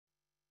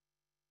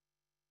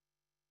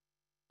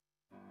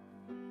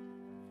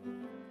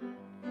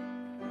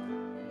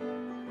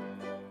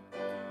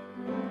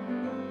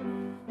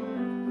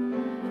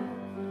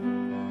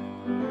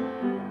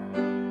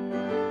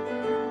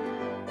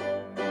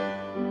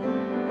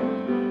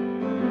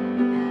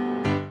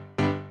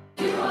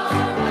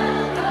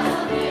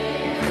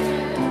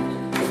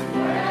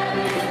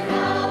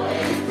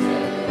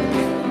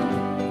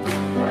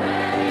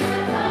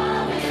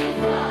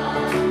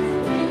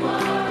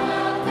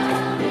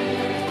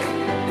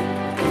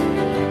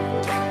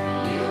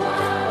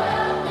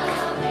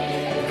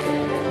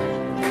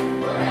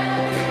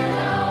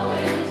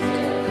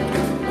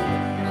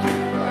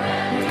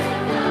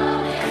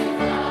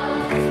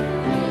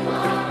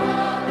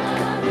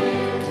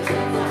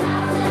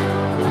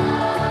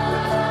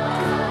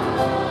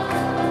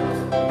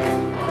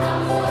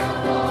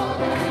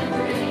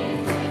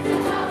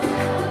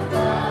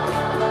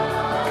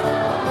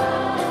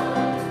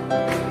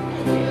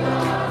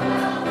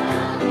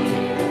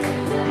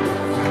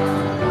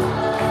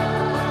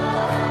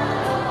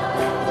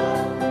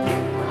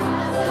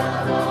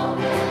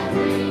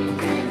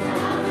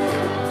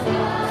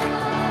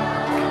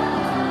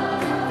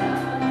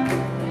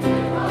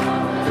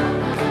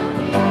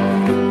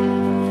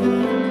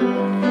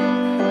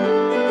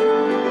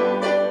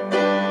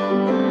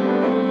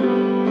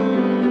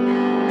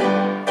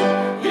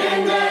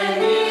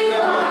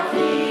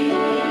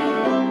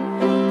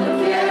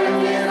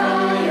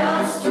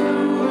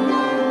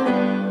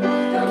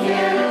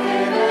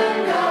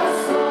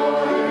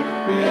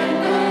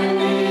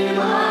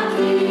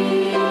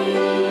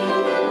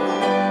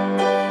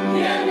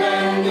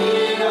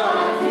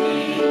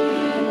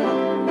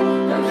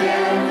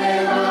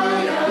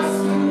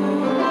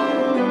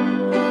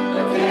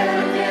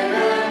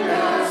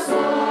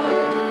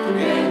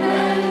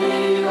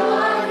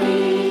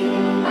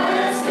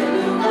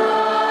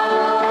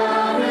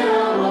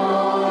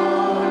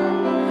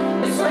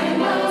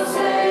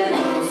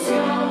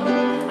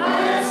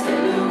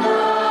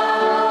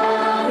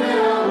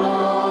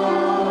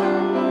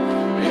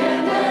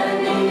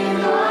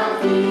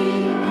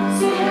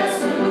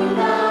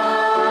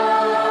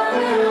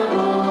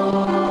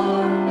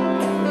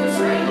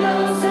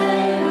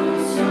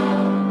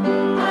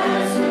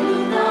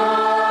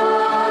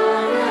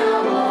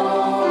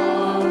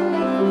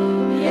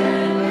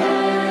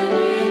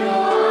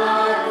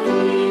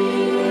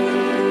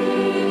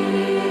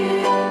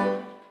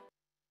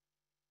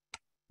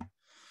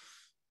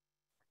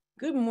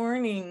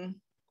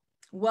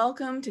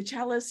Welcome to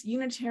Chalice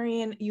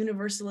Unitarian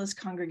Universalist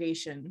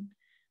Congregation.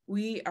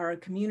 We are a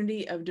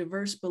community of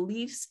diverse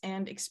beliefs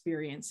and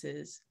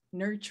experiences,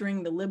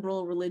 nurturing the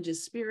liberal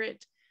religious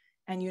spirit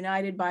and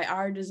united by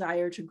our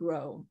desire to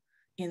grow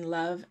in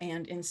love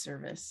and in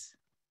service.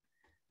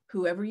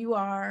 Whoever you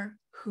are,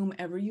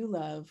 whomever you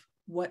love,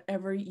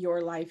 whatever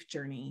your life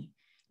journey,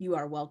 you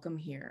are welcome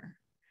here.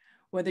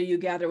 Whether you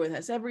gather with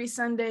us every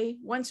Sunday,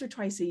 once or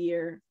twice a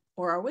year,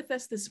 or are with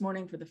us this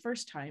morning for the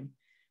first time,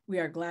 we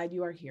are glad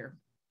you are here.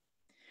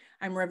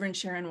 I'm Reverend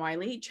Sharon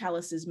Wiley,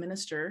 Chalice's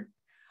minister.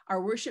 Our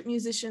worship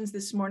musicians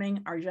this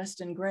morning are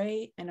Justin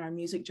Gray and our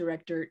music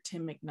director,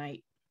 Tim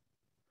McKnight.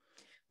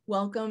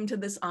 Welcome to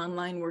this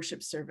online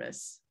worship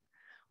service.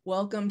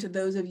 Welcome to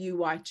those of you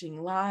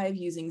watching live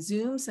using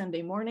Zoom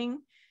Sunday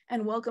morning,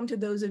 and welcome to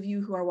those of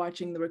you who are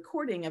watching the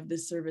recording of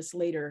this service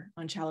later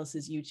on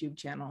Chalice's YouTube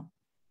channel.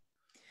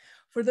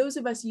 For those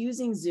of us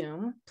using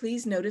Zoom,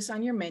 please notice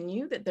on your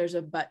menu that there's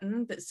a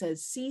button that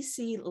says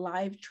CC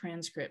Live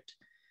Transcript.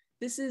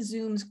 This is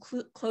Zoom's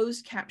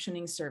closed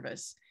captioning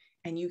service,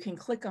 and you can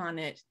click on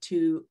it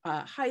to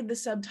hide the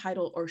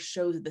subtitle or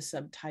show the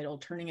subtitle,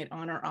 turning it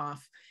on or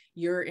off.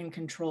 You're in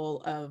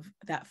control of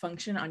that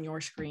function on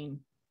your screen.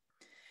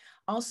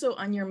 Also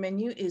on your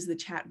menu is the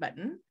chat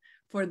button.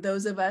 For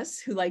those of us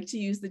who like to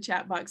use the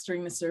chat box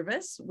during the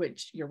service,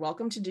 which you're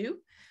welcome to do,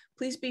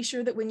 please be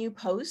sure that when you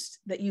post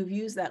that you've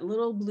used that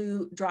little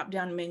blue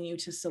drop-down menu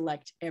to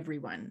select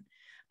everyone.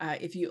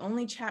 If you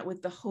only chat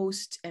with the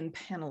host and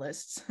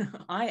panelists,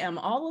 I am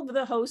all of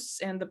the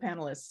hosts and the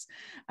panelists,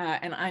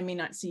 and I may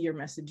not see your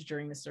message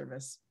during the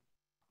service.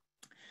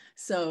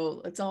 So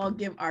let's all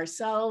give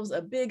ourselves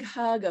a big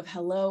hug of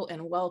hello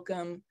and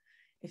welcome.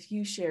 If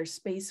you share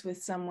space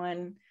with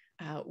someone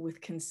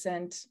with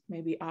consent,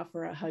 maybe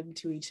offer a hug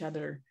to each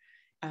other.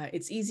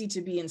 It's easy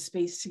to be in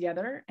space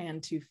together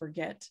and to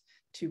forget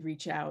to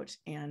reach out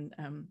and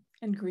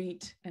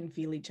greet and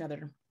feel each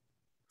other.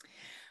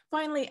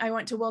 Finally, I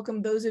want to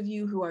welcome those of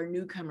you who are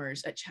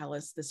newcomers at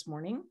Chalice this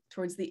morning.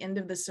 Towards the end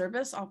of the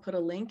service, I'll put a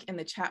link in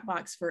the chat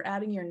box for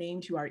adding your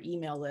name to our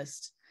email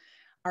list.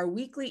 Our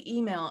weekly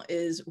email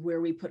is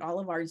where we put all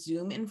of our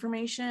Zoom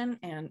information,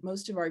 and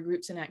most of our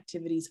groups and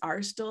activities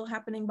are still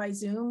happening by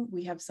Zoom.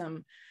 We have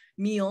some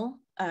meal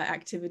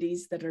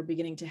activities that are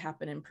beginning to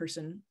happen in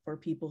person for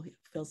people who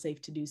feel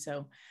safe to do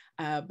so.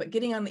 But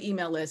getting on the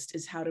email list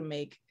is how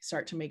to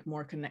start to make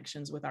more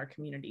connections with our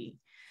community.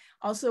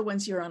 Also,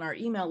 once you're on our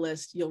email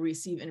list, you'll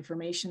receive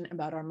information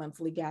about our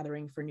monthly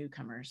gathering for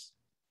newcomers.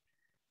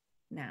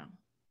 Now,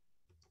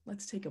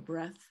 let's take a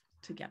breath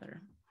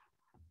together.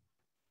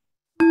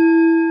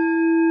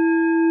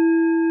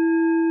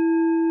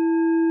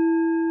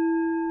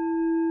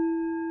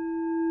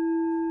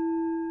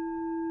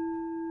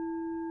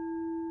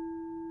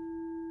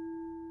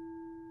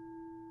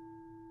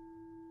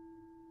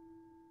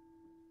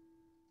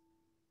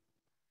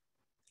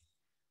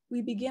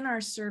 We begin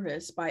our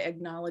service by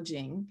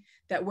acknowledging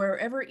that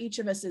wherever each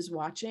of us is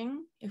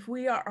watching, if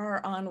we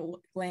are on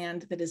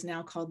land that is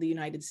now called the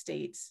United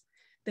States,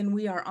 then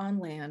we are on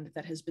land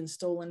that has been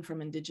stolen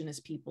from indigenous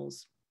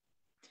peoples.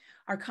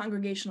 Our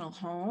congregational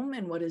home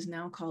in what is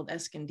now called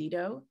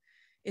Escondido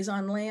is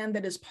on land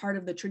that is part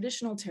of the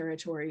traditional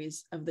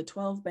territories of the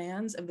 12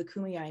 bands of the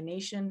Kumeyaay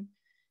Nation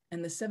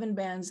and the 7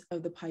 bands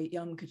of the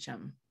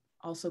Payamkachum,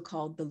 also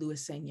called the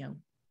Luiseno.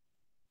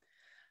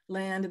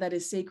 Land that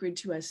is sacred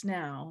to us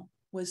now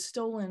was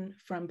stolen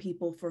from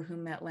people for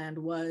whom that land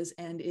was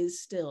and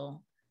is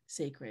still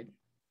sacred.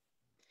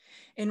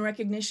 In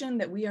recognition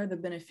that we are the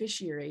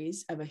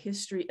beneficiaries of a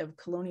history of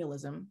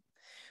colonialism,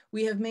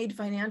 we have made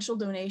financial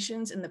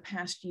donations in the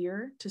past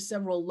year to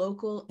several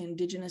local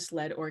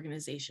indigenous-led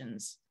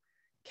organizations,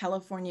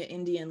 California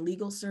Indian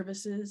Legal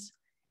Services,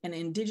 and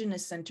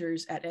indigenous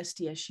centers at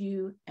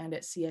SDSU and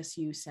at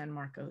CSU San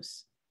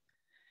Marcos.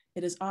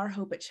 It is our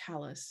hope at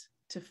Chalice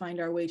to find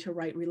our way to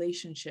right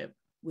relationship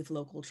with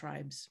local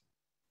tribes.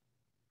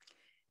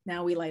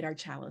 Now we light our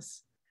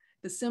chalice,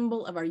 the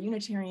symbol of our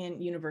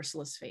Unitarian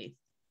Universalist faith.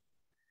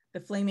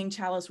 The flaming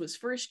chalice was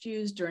first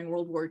used during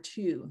World War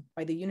II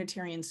by the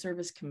Unitarian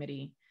Service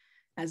Committee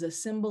as a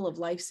symbol of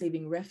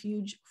life-saving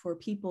refuge for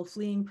people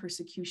fleeing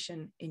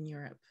persecution in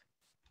Europe.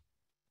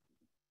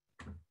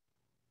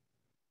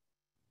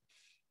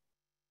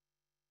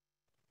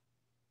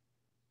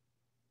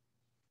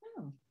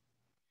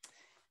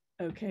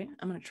 Okay,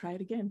 I'm gonna try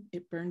it again.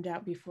 It burned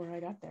out before I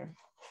got there.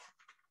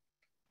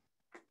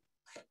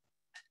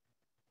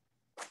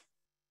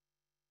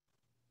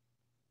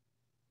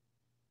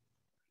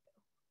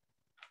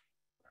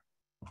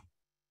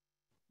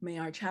 May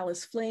our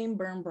chalice flame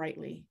burn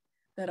brightly,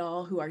 that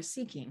all who are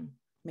seeking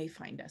may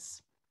find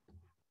us.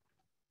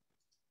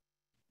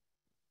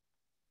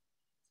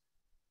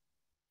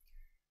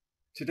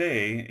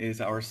 Today is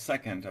our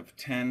second of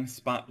 10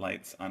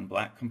 spotlights on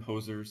Black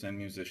composers and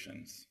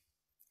musicians.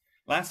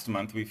 Last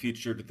month, we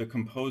featured the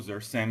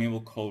composer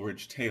Samuel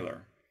Coleridge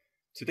Taylor.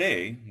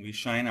 Today, we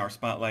shine our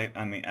spotlight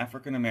on the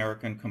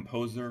African-American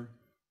composer,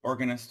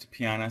 organist,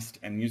 pianist,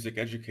 and music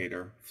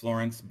educator,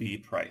 Florence B.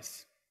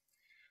 Price.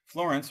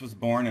 Florence was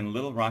born in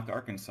Little Rock,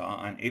 Arkansas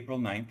on April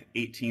 9,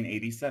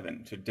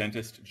 1887, to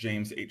dentist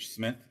James H.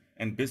 Smith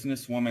and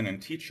businesswoman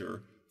and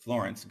teacher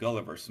Florence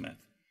Gulliver Smith,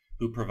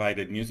 who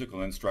provided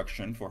musical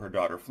instruction for her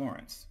daughter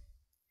Florence.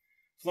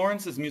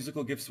 Florence's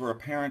musical gifts were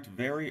apparent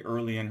very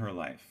early in her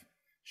life.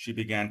 She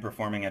began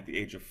performing at the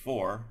age of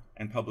 4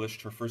 and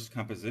published her first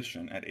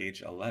composition at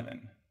age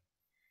 11.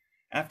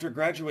 After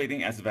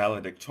graduating as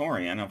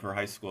valedictorian of her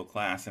high school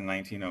class in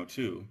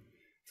 1902,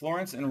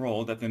 Florence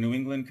enrolled at the New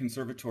England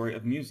Conservatory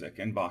of Music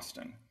in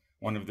Boston,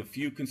 one of the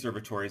few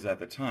conservatories at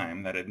the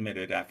time that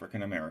admitted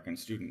African American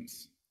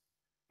students.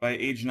 By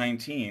age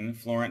 19,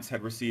 Florence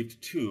had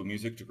received 2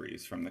 music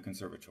degrees from the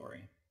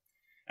conservatory.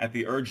 At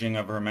the urging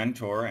of her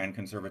mentor and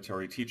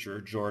conservatory teacher,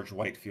 George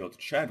Whitefield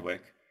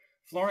Chadwick,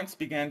 Florence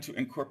began to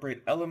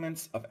incorporate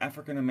elements of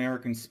African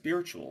American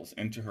spirituals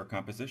into her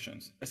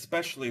compositions,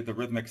 especially the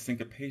rhythmic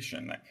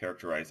syncopation that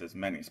characterizes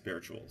many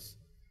spirituals.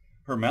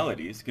 Her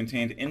melodies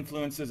contained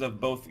influences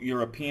of both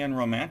European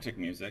Romantic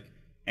music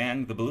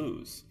and the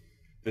blues.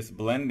 This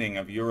blending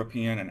of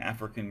European and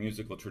African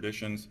musical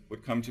traditions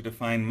would come to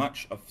define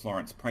much of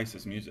Florence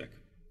Price's music.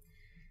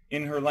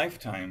 In her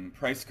lifetime,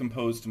 Price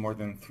composed more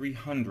than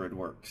 300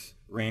 works,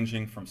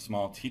 ranging from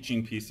small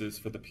teaching pieces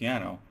for the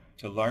piano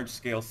to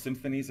large-scale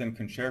symphonies and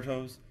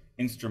concertos,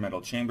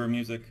 instrumental chamber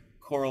music,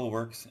 choral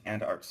works,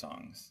 and art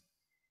songs.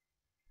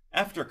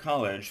 After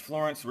college,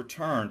 Florence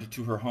returned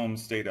to her home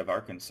state of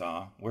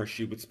Arkansas, where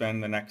she would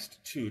spend the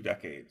next 2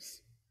 decades.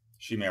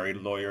 She married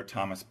lawyer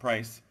Thomas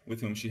Price,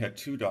 with whom she had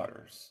 2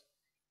 daughters.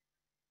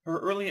 Her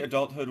early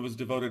adulthood was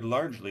devoted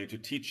largely to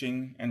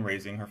teaching and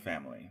raising her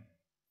family.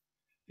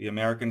 The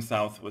American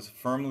South was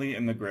firmly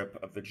in the grip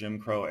of the Jim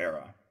Crow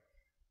era.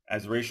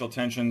 As racial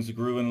tensions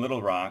grew in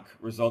Little Rock,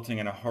 resulting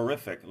in a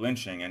horrific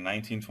lynching in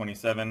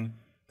 1927,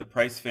 the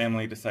Price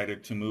family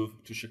decided to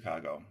move to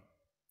Chicago.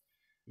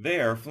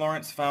 There,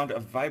 Florence found a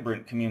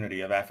vibrant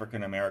community of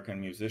African American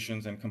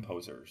musicians and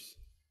composers.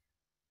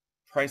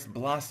 Price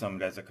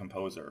blossomed as a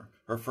composer.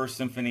 Her first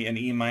symphony in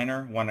E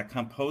minor won a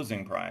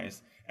composing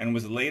prize and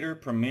was later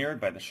premiered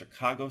by the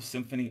Chicago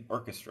Symphony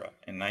Orchestra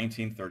in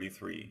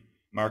 1933,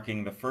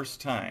 marking the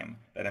first time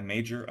that a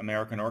major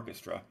American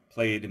orchestra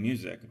played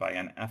music by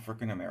an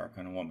African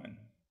American woman.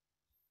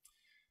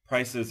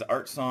 Price's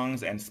art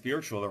songs and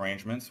spiritual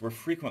arrangements were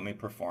frequently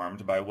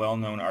performed by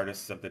well-known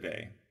artists of the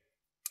day.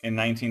 In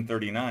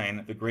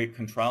 1939, the great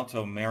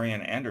contralto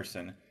Marian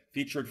Anderson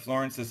featured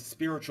Florence's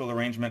spiritual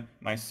arrangement,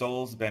 My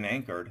Soul's Been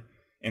Anchored,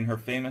 in her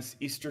famous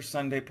Easter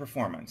Sunday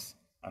performance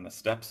on the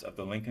steps of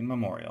the Lincoln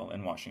Memorial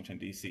in Washington,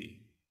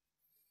 D.C.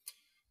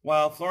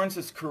 While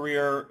Florence's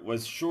career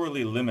was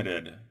surely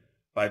limited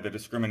by the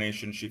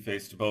discrimination she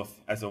faced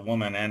both as a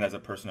woman and as a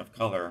person of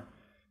color,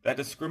 that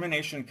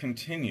discrimination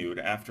continued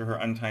after her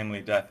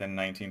untimely death in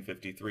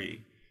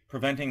 1953,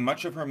 preventing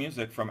much of her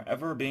music from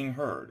ever being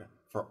heard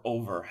for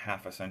over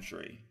half a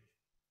century.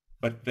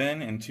 But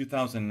then in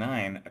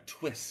 2009, a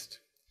twist.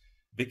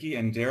 Vicki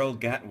and Daryl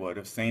Gatwood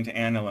of St.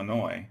 Anne,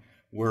 Illinois,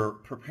 were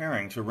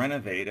preparing to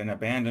renovate an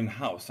abandoned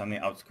house on the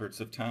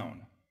outskirts of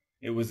town.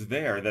 It was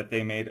there that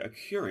they made a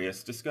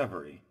curious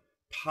discovery: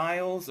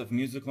 piles of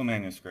musical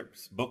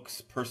manuscripts,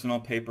 books, personal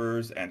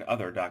papers, and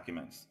other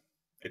documents.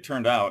 It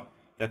turned out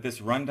that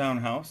this rundown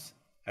house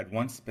had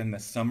once been the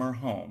summer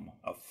home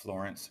of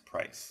Florence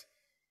Price.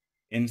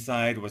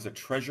 Inside was a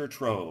treasure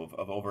trove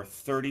of over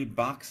 30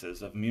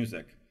 boxes of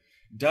music,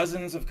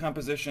 dozens of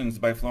compositions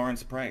by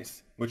Florence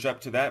Price, which up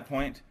to that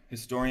point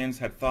historians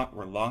had thought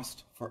were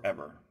lost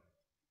forever.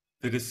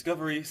 The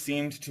discovery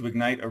seemed to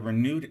ignite a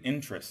renewed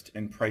interest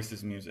in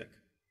Price's music.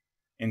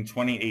 In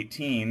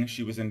 2018,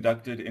 she was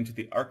inducted into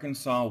the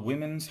Arkansas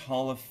Women's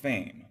Hall of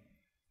Fame.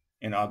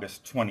 In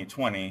August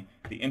 2020,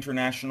 the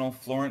International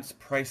Florence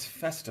Price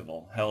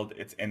Festival held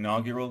its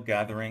inaugural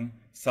gathering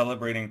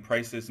celebrating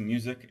Price's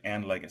music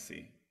and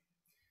legacy.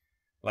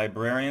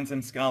 Librarians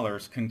and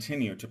scholars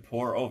continue to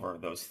pore over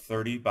those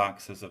 30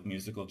 boxes of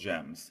musical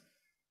gems.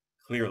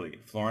 Clearly,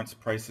 Florence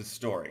Price's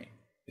story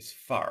is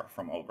far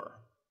from over.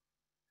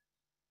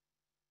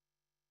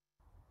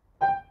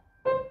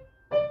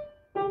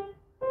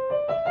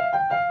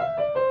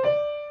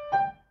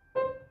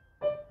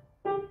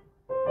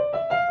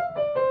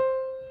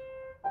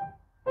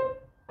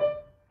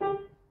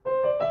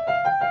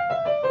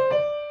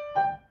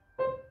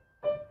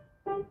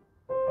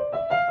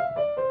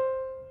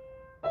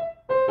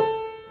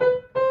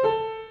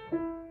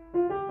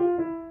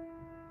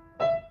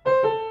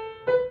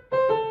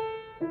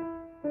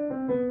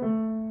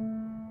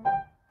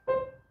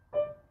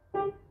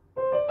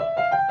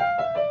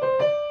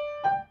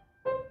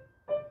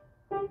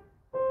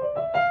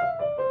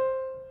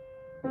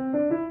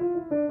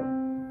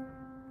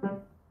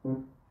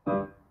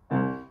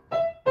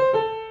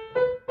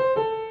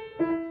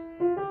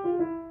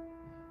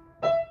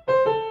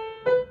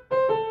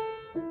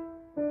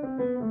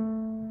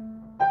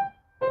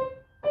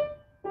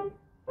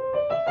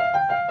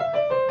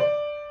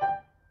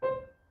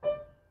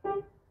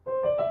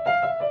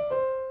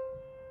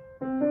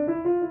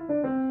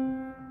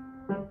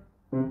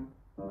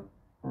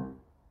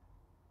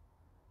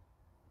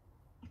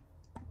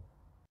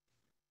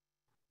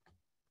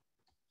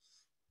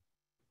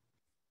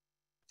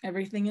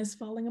 Everything is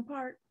falling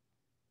apart.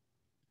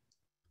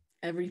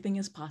 Everything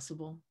is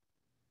possible.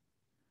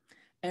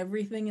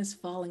 Everything is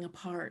falling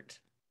apart,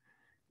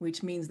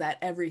 which means that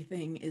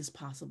everything is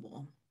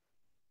possible.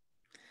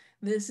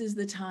 This is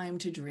the time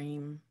to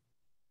dream.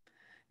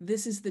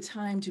 This is the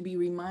time to be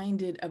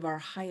reminded of our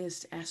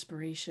highest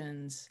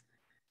aspirations.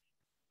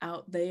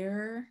 Out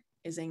there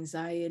is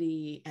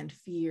anxiety and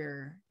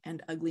fear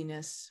and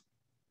ugliness,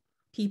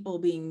 people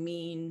being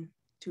mean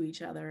to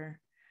each other.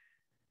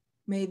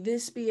 May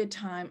this be a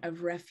time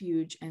of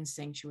refuge and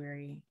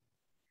sanctuary,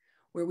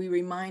 where we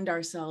remind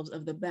ourselves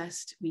of the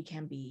best we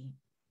can be.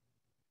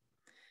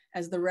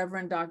 As the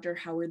Reverend Dr.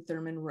 Howard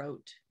Thurman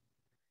wrote,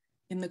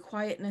 in the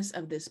quietness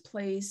of this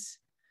place,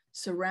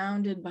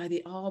 surrounded by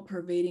the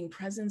all-pervading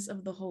presence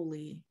of the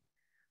holy,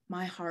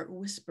 my heart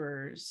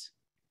whispers,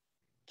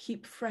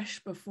 keep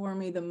fresh before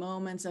me the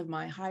moments of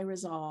my high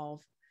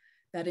resolve,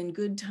 that in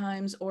good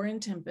times or in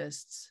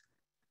tempests,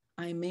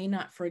 I may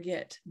not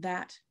forget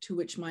that to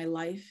which my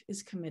life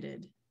is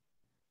committed.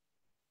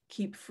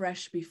 Keep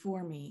fresh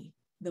before me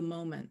the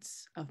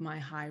moments of my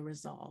high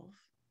resolve.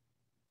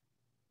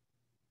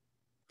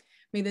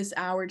 May this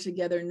hour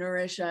together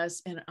nourish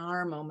us in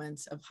our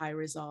moments of high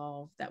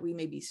resolve, that we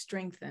may be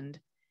strengthened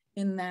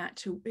in that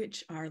to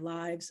which our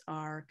lives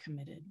are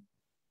committed.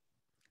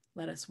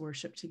 Let us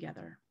worship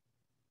together.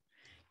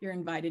 You're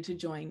invited to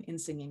join in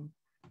singing.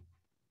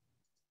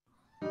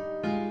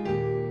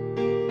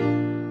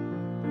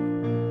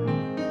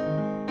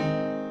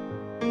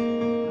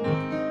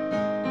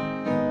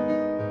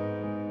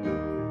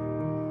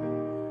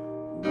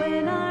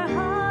 When our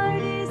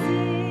heart is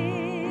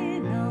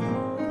in a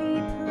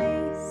holy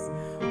place,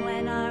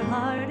 when our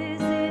heart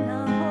is in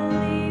a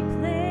holy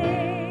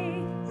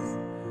place,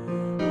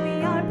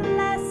 we are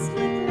blessed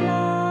with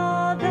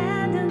love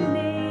and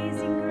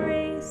amazing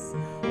grace.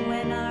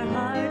 When our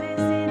heart is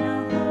in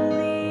a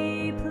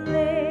holy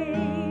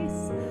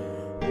place,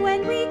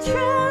 when we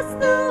trust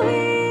the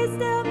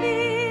wisdom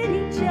in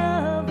each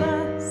of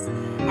us,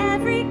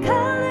 every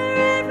color,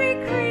 every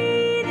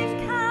creed and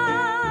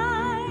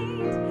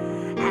kind,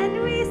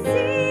 and we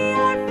see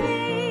our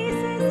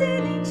faces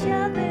in each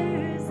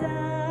other's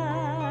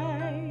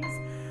eyes,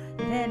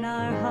 then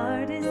our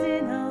heart is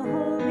in a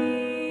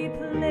holy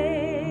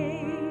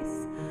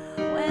place.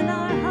 When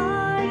our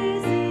heart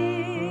is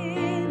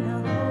in a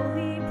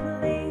holy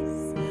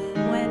place,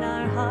 when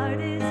our heart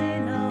is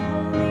in a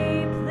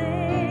holy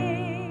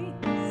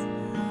place,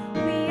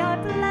 we are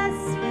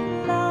blessed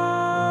with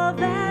love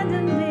and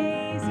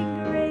amazing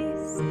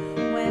grace.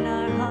 When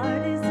our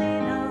heart is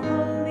in a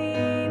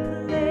holy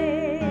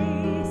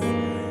place,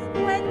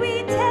 when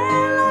we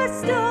tell our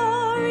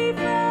story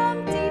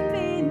from deep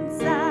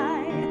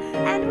inside,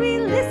 and we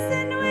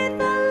listen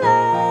with a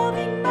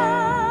loving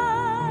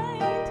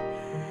mind,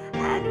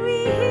 and we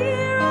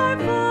hear our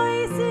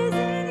voices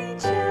in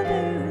each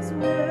other's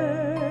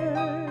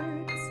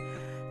words,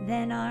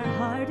 then our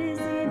heart is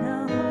in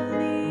a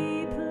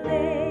holy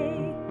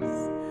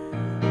place.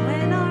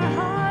 When our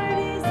heart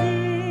is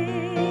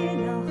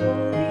in a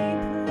holy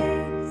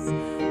place,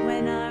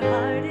 when our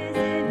heart is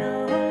in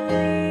a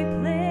holy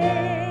place,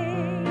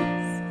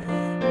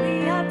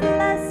 we are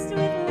blessed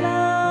with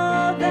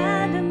love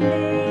and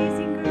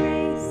amazing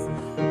grace.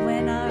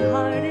 When our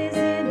heart is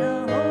in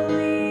a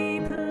holy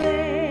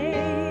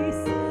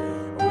place,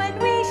 when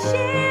we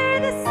share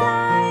the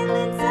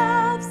silence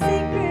of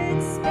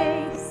sacred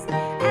space,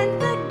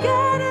 and the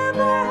God of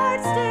our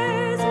heart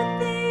stirs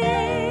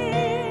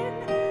within,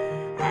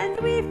 and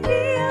we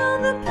feel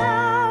the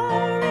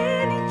power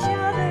in each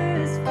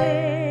other's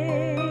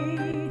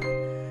faith,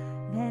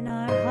 then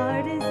our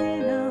heart is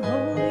in a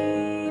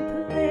holy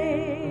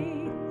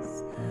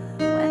place.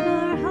 When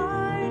our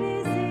heart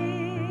is in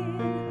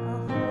a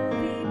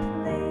holy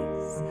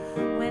place,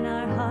 when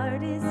our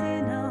heart is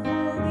in a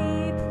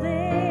holy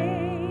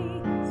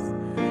place,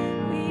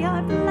 we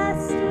are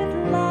blessed with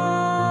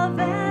love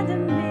and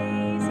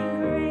amazing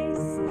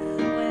grace.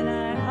 When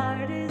our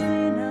heart is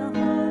in a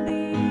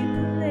holy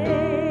place,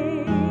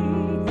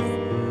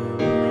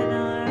 when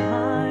our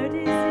heart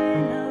is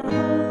in a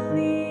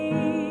holy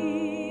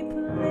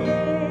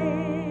place.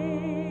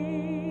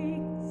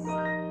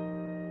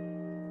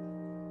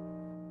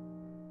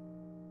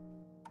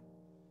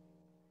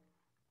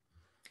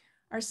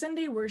 Our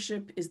Sunday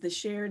worship is the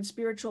shared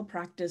spiritual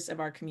practice of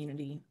our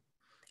community,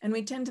 and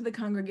we tend to the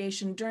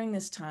congregation during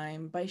this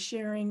time by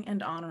sharing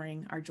and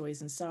honoring our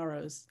joys and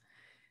sorrows.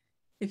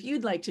 If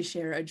you'd like to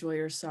share a joy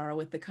or sorrow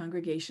with the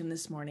congregation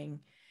this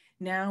morning,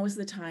 now is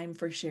the time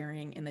for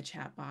sharing in the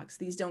chat box.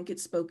 These don't get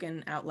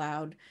spoken out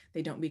loud.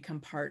 They don't become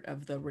part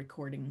of the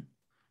recording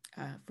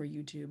for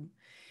YouTube.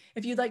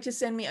 If you'd like to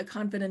send me a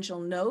confidential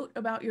note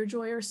about your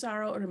joy or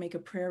sorrow, or to make a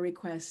prayer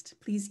request,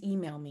 please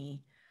email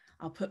me.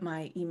 I'll put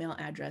my email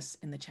address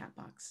in the chat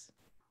box.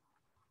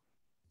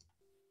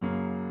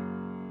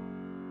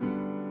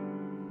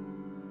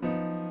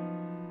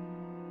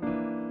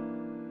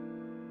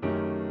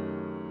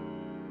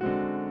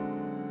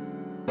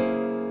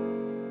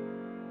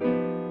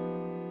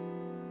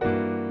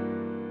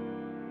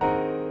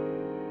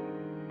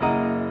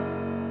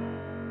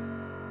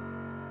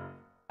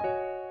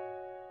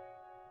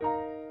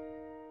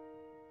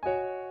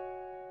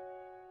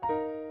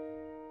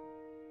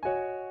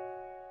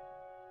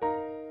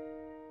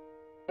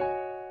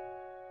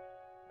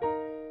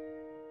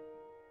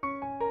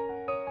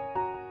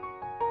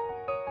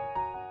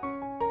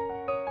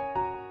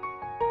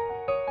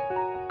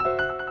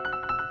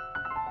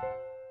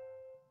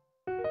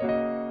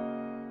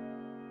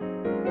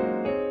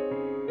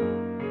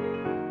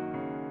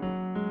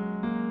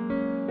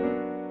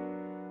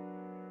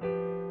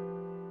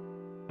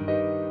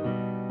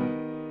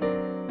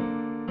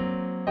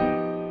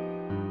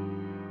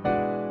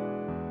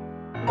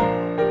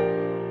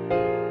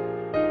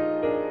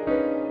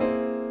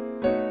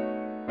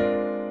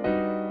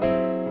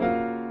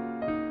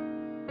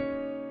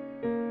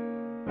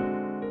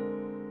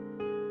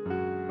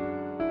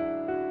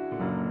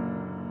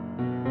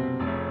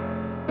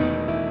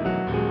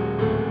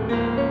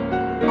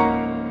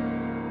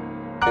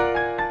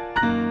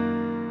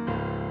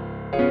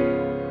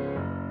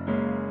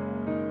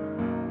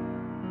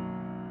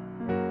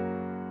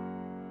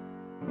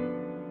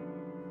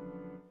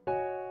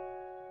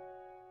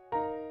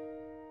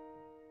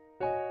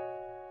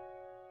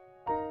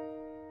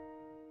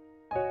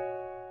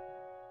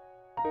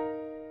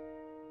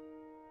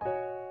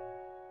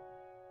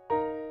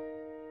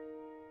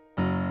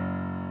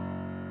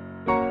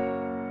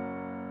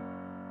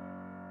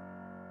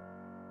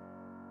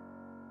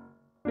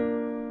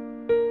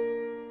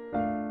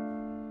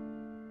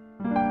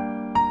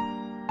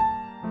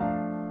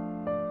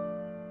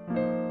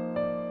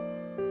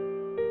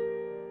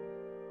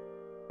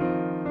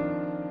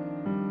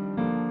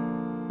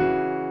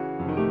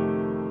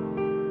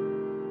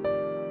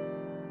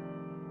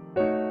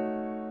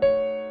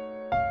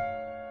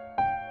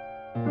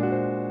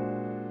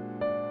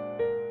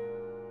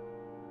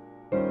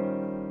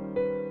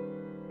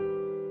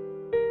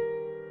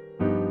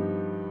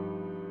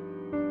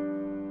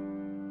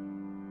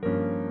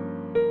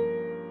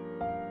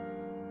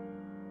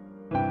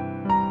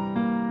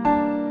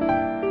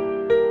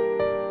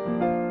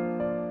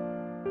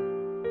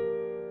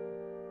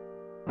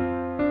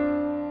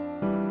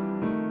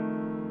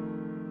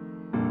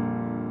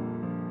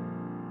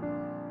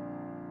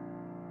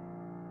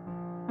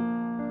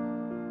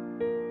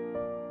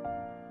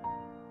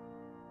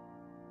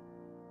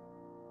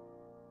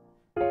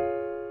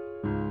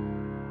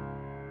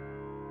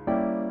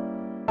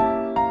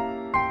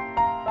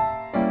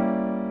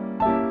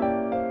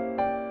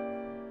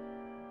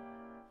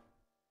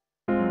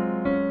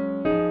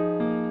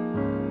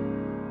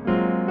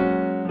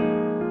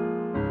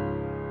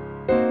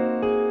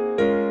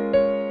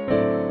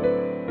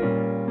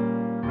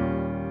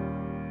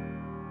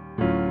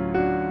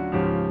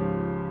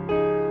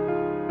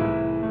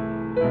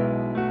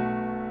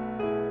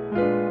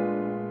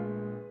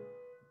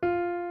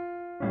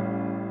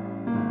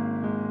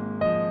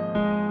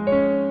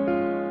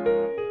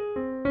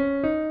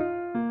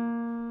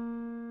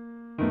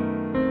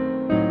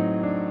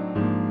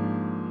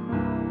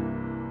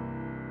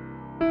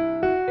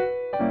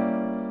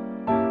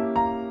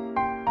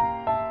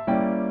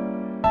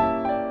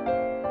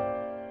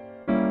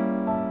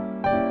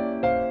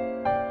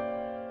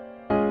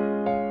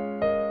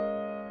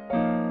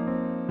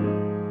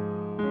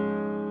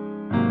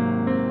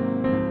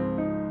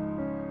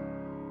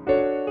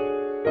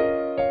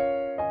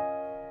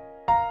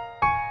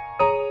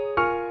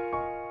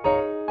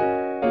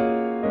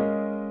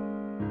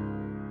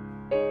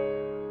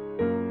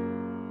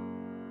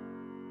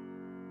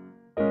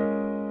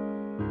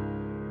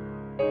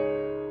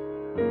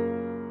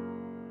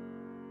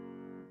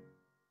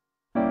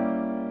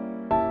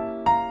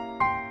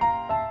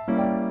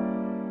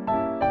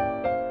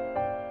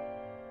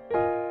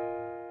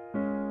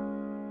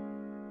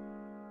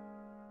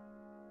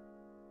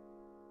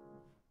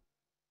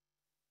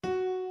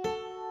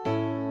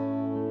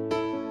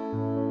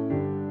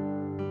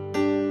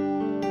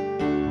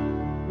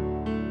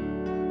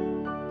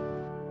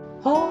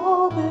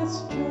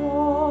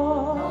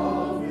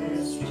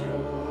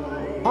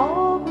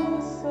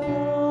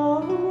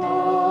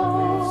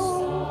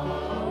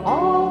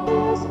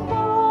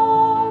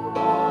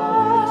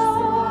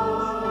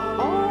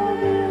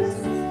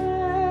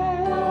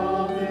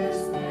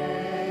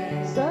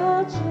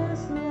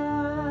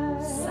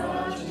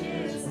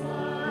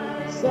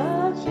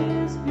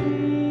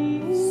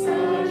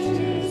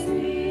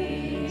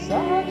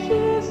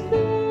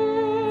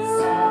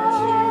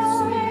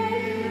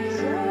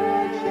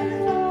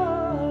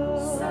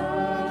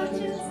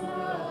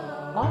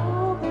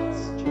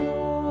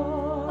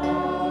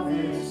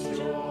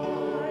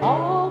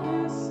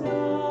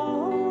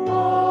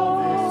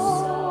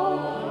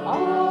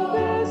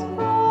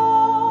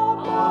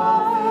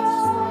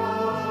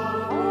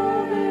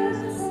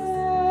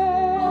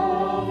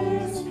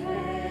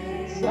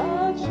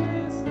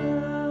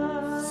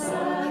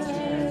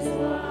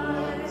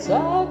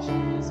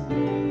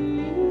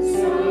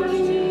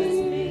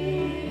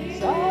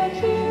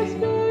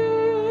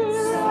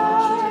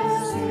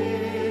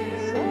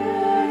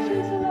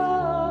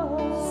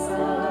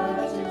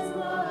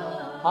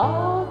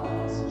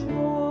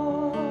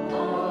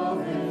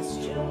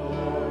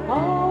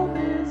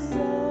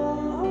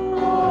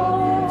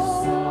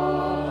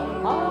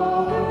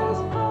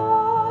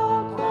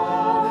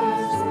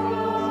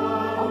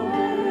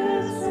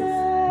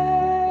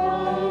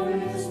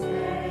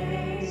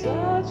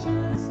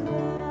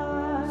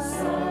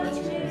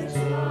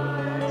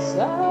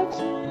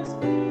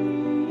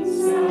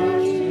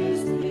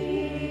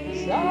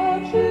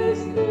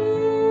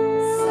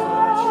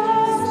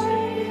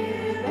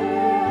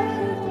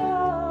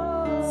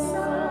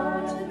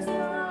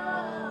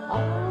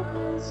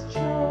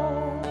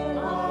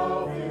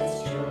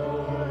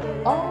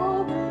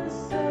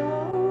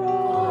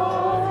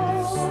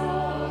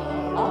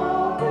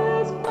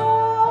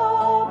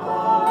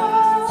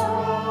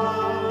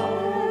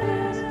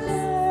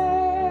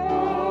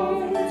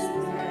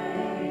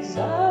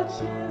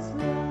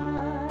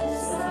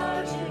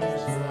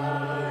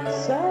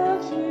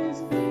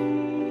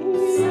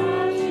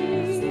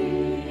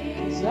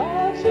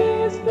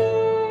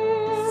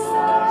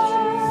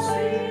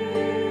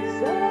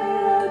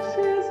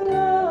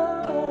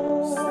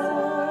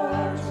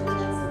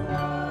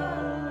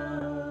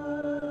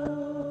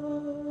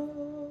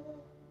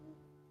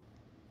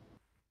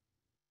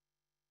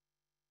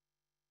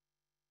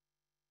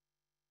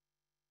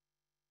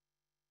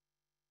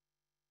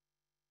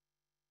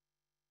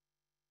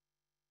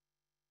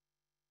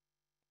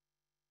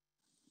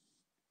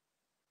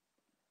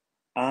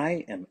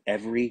 I Am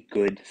Every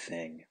Good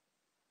Thing,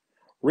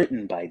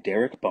 written by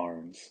Derek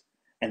Barnes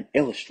and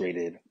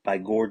illustrated by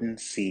Gordon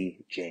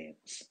C.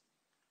 James.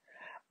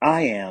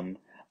 I am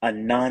a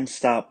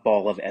non-stop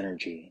ball of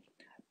energy,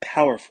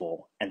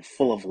 powerful and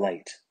full of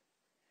light.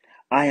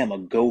 I am a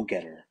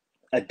go-getter,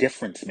 a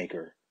difference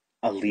maker,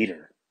 a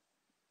leader.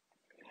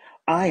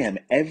 I am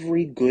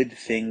every good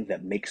thing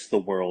that makes the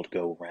world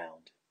go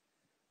round.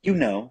 You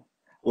know,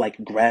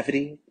 like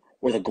gravity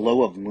or the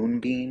glow of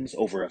moonbeams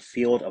over a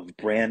field of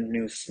brand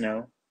new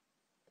snow.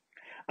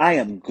 I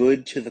am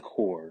good to the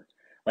core,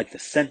 like the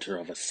center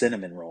of a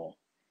cinnamon roll.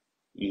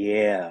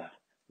 Yeah,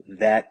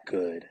 that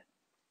good.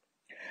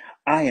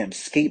 I am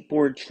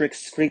skateboard tricks,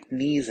 scraped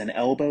knees and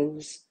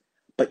elbows.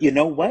 But you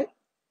know what?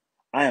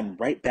 I am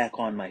right back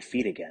on my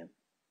feet again.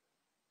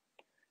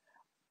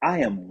 I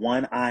am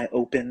one eye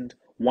opened,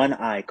 one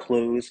eye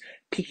closed,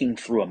 peeking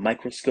through a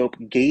microscope,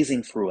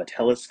 gazing through a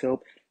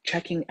telescope,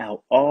 checking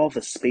out all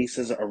the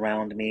spaces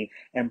around me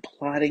and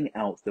plotting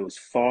out those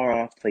far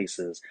off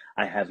places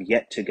I have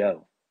yet to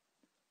go,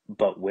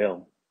 but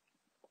will.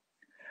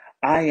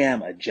 I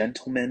am a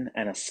gentleman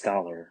and a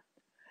scholar.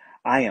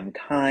 I am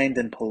kind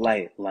and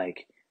polite,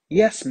 like,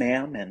 "Yes,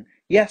 ma'am," and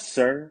 "Yes,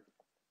 sir,"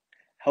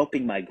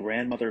 helping my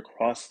grandmother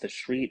cross the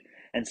street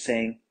and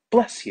saying,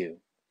 "Bless you,"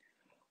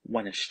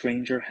 when a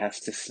stranger has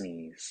to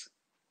sneeze.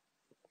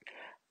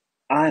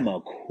 I'm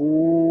a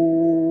cool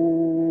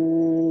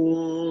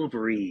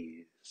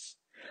breeze,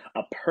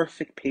 a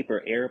perfect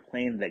paper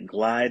airplane that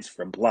glides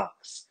for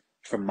blocks,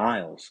 for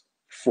miles,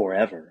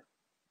 forever.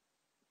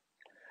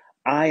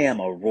 I am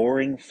a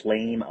roaring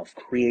flame of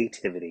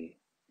creativity.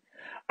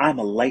 I'm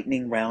a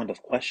lightning round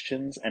of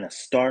questions and a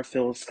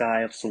star-filled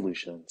sky of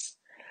solutions.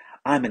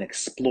 I'm an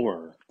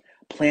explorer,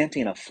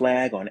 planting a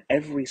flag on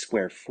every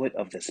square foot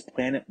of this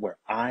planet where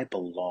I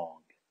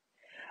belong.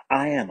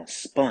 I am a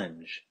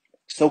sponge,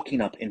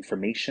 soaking up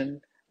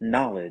information,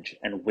 knowledge,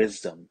 and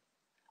wisdom.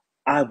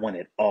 I want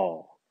it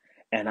all,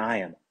 and I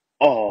am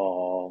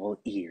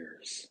all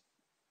ears.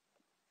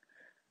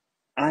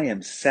 I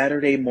am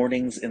Saturday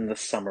mornings in the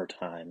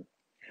summertime.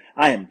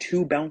 I am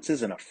 2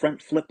 bounces and a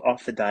front flip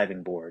off the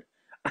diving board.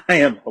 I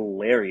am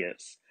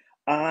hilarious.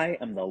 I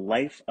am the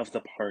life of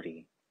the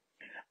party.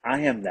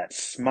 I am that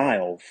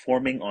smile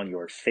forming on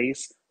your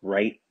face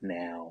right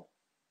now.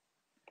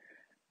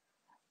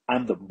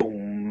 I'm the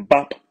boom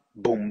bop,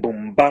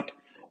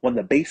 when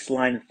the bass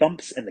line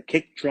thumps and the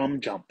kick drum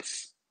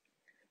jumps.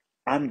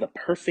 I'm the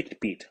perfect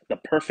beat, the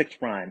perfect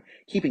rhyme,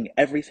 keeping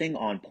everything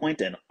on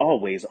point and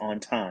always on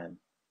time.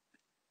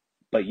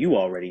 But you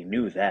already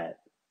knew that.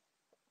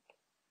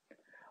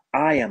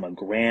 I am a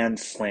grand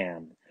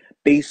slam,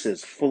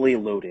 bases fully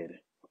loaded.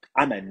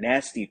 I'm a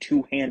nasty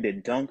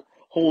two-handed dunk,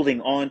 holding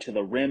on to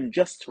the rim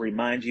just to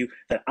remind you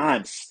that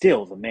I'm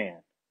still the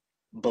man.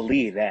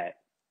 Believe that.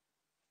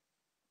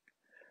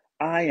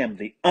 I am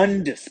the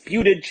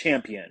undisputed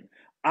champion.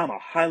 I'm a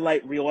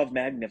highlight reel of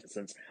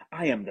magnificence.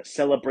 I am the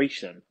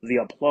celebration, the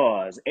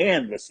applause,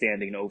 and the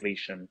standing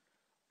ovation.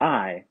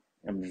 I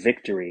am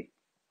victory.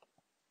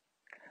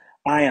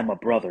 I am a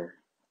brother,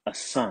 a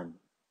son,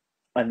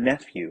 a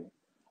nephew,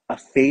 a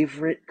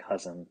favorite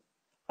cousin,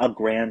 a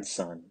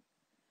grandson.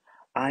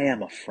 I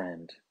am a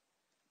friend.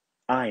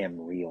 I am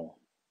real.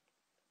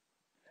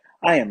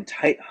 I am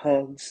tight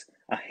hugs,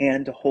 a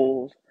hand to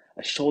hold,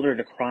 a shoulder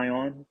to cry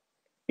on,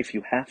 if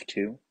you have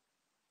to.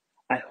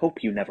 I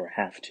hope you never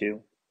have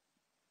to.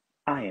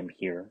 I am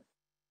here.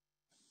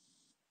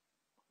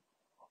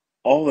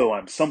 Although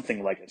I'm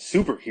something like a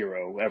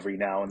superhero every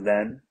now and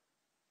then,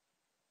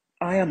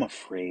 I am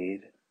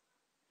afraid.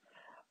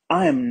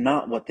 I am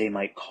not what they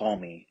might call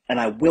me, and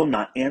I will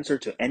not answer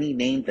to any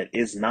name that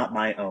is not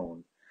my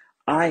own.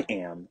 I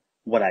am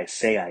what I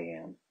say I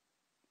am.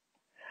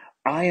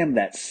 I am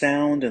that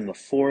sound in the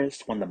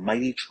forest when the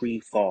mighty tree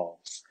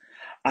falls.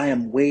 I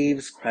am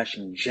waves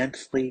crashing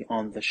gently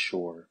on the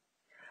shore.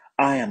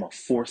 I am a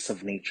force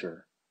of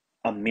nature,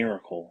 a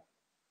miracle,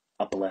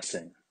 a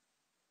blessing.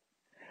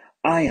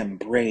 I am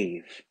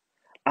brave.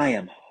 I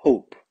am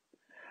hope.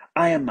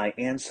 I am my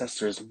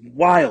ancestors'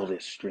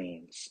 wildest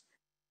dreams.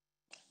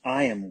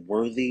 I am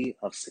worthy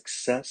of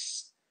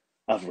success,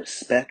 of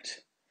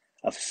respect,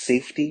 of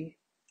safety,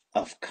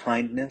 of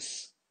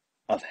kindness,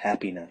 of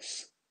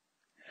happiness.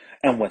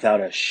 And without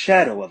a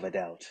shadow of a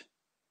doubt,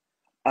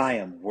 I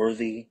am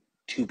worthy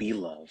to be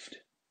loved.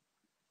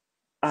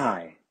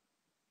 I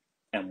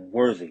am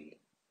worthy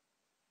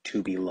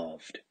to be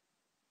loved.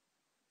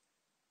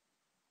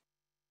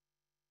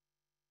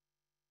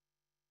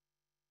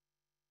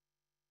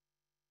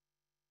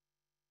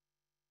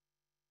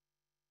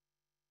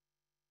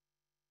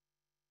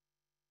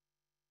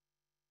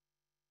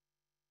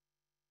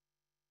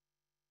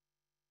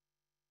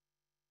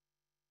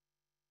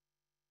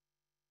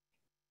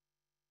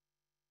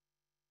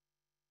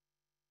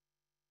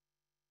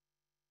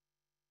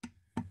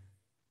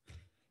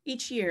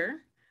 Each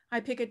year, I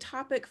pick a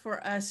topic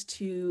for us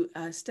to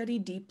study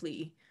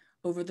deeply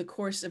over the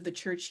course of the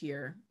church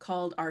year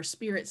called our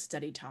Spirit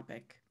Study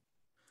topic.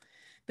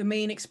 The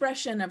main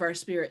expression of our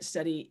Spirit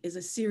Study is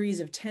a series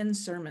of 10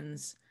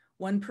 sermons,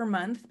 one per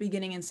month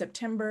beginning in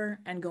September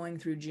and going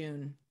through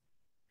June.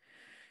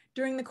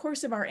 During the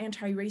course of our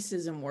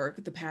anti-racism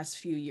work the past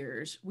few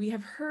years, we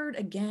have heard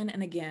again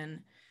and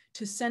again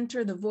to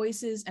center the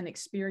voices and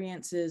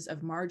experiences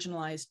of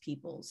marginalized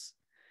peoples,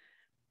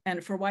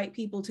 and for white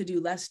people to do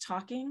less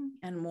talking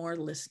and more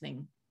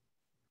listening.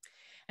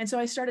 And so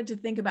I started to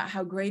think about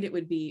how great it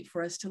would be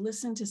for us to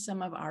listen to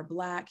some of our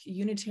Black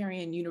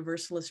Unitarian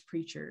Universalist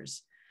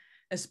preachers,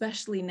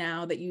 especially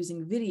now that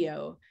using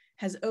video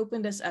has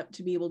opened us up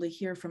to be able to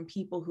hear from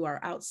people who are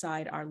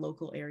outside our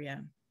local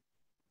area.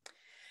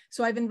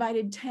 So I've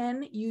invited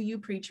 10 UU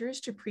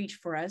preachers to preach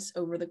for us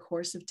over the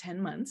course of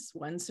 10 months,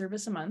 one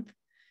service a month,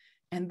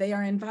 and they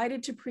are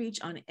invited to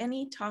preach on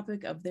any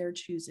topic of their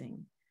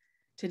choosing.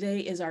 Today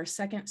is our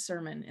second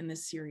sermon in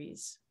this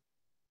series.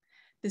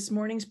 This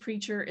morning's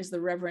preacher is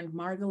the Reverend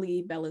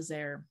Margalie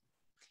Belizaire.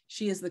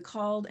 She is the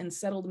called and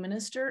settled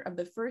minister of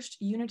the First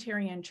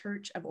Unitarian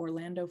Church of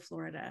Orlando,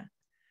 Florida.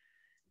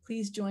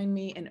 Please join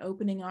me in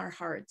opening our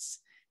hearts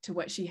to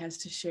what she has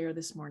to share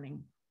this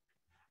morning.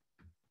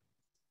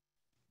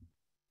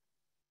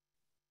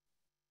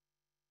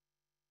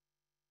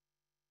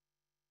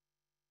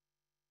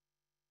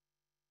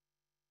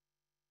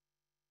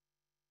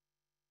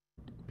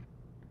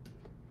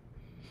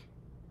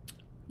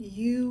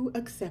 You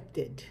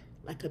accepted,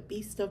 like a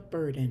beast of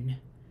burden,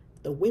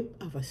 the whip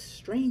of a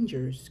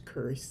stranger's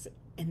curse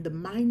and the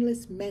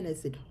mindless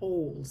menace it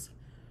holds,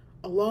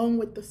 along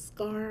with the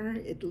scar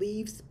it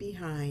leaves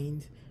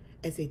behind.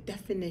 As a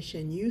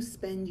definition, you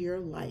spend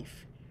your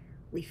life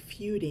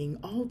refuting,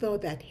 although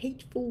that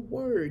hateful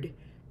word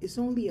is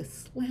only a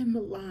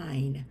slim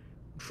line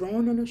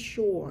drawn on a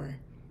shore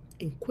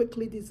and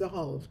quickly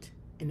dissolved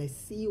in a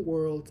sea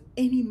world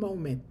any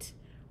moment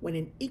when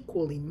an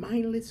equally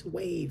mindless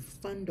wave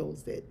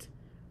fondles it,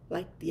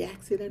 like the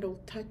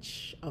accidental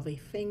touch of a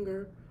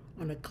finger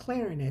on a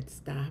clarinet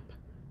stop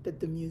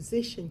that the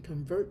musician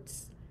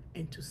converts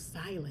into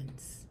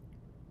silence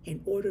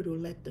in order to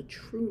let the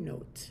true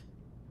note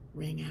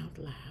ring out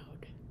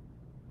loud.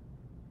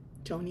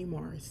 Toni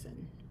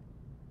Morrison.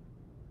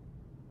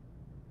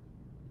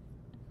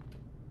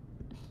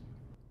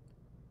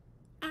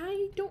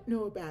 I don't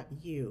know about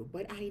you,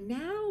 but I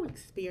now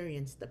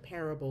experience the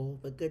parable,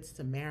 the Good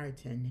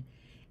Samaritan,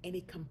 in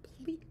a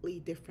completely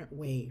different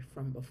way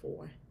from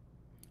before.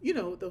 You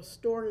know, the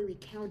story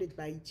recounted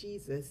by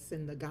Jesus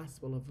in the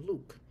Gospel of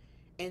Luke,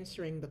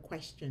 answering the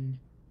question,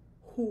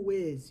 "Who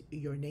is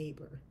your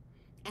neighbor?"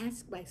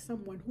 asked by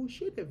someone who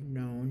should have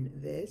known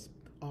this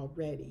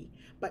already,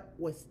 but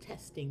was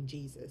testing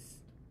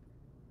Jesus.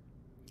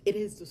 It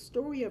is the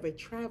story of a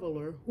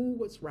traveler who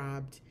was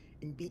robbed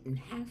and beaten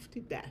half to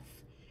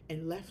death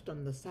and left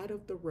on the side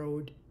of the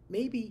road,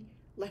 maybe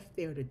left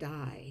there to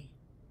die.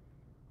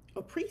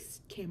 A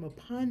priest came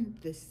upon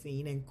this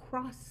scene and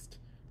crossed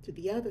to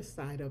the other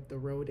side of the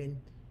road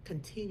and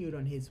continued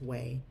on his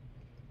way.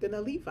 Then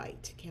a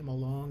Levite came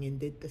along and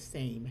did the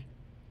same.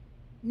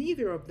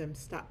 Neither of them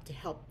stopped to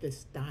help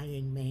this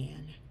dying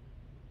man.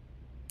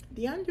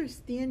 The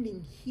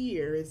understanding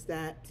here is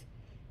that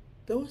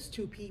those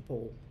two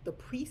people, the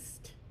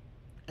priest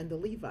and the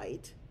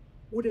Levite,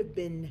 would have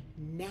been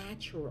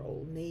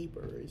natural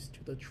neighbors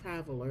to the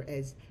traveler,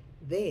 as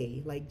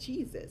they, like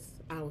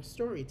Jesus, our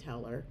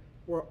storyteller,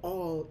 were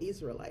all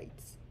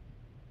Israelites.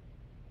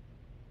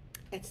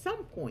 At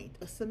some point,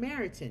 a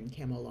Samaritan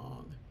came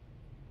along.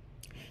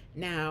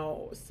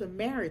 Now,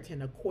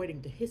 Samaritan,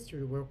 according to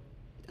history, were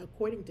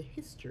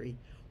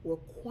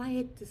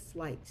quite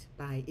disliked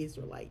by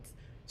Israelites.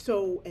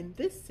 So, in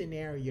this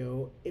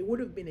scenario, it would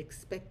have been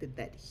expected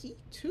that he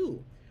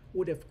too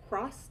would have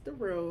crossed the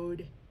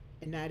road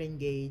and not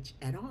engage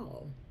at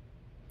all.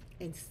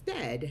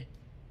 Instead,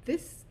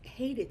 this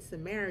hated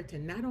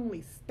Samaritan not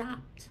only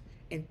stopped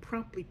and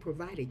promptly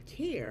provided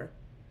care,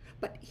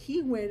 but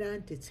he went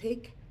on to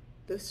take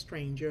the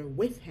stranger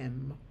with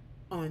him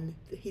on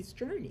his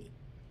journey,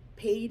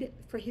 paid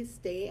for his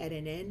stay at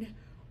an inn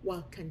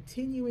while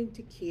continuing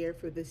to care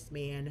for this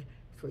man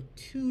for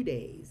 2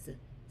 days,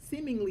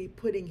 seemingly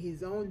putting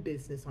his own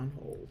business on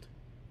hold.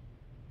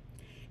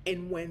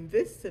 And when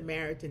this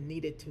Samaritan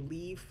needed to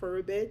leave for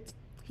a bit,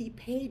 he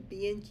paid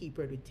the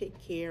innkeeper to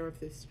take care of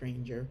the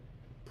stranger,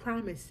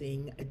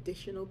 promising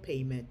additional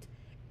payment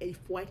if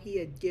what he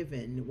had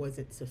given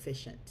wasn't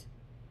sufficient.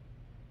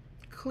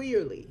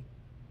 Clearly,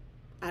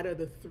 out of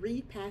the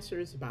 3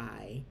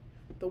 passers-by,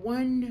 the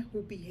one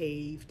who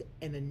behaved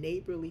in a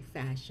neighborly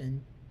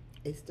fashion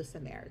is the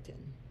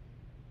Samaritan.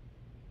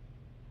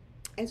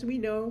 As we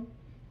know,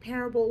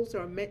 parables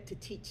are meant to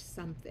teach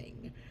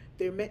something.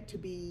 They're meant to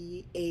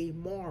be a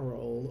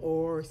moral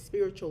or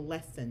spiritual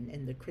lesson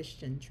in the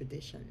Christian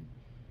tradition.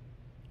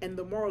 And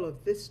the moral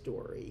of this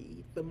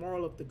story, the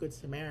moral of the Good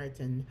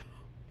Samaritan,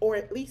 or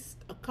at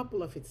least a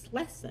couple of its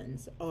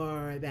lessons,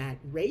 are that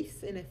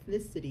race and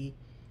ethnicity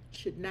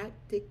should not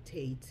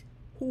dictate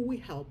who we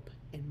help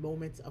in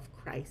moments of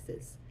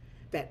crisis,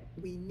 that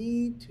we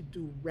need to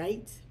do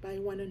right by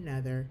one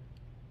another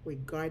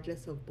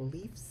regardless of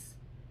beliefs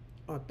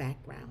or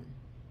background.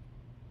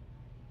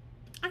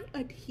 I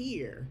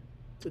adhere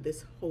to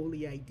this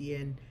holy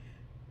idea,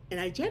 and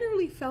I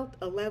generally felt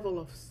a level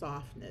of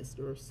softness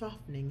or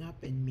softening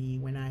up in me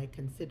when I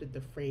considered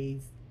the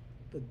phrase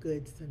the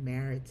Good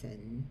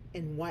Samaritan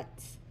and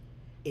what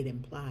it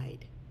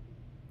implied.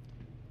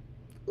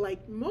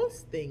 Like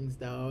most things,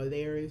 though,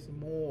 there is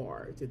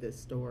more to this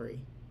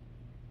story.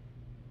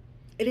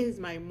 It is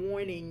my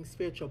morning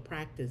spiritual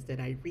practice that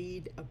I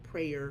read a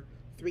prayer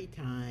 3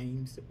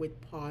 times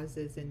with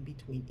pauses in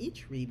between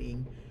each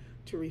reading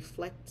to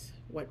reflect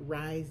what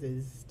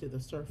rises to the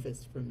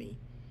surface for me.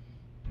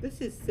 This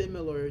is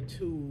similar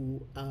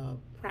to a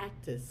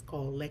practice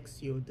called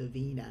Lectio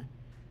Divina.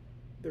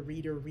 The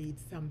reader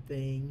reads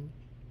something,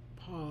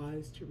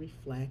 pause to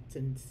reflect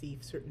and see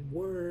if certain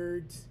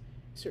words,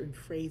 certain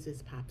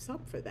phrases pops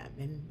up for them.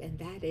 And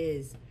that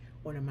is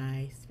one of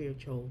my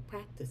spiritual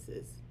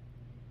practices.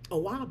 A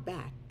while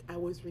back, I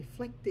was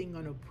reflecting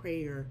on a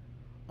prayer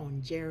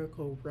on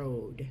Jericho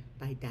Road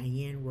by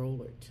Diane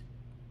Rollert.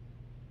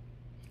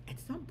 At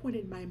some point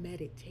in my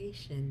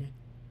meditation,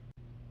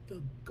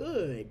 the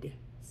Good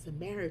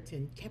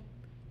Samaritan kept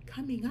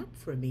coming up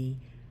for me,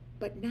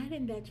 but not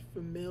in that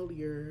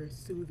familiar,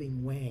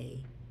 soothing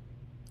way.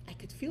 I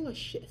could feel a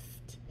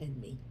shift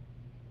in me.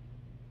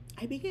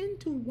 I began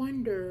to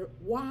wonder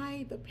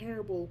why the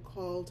parable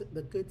called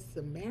the Good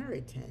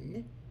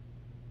Samaritan,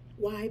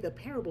 why the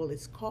parable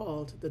is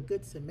called the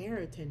Good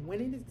Samaritan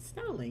when in its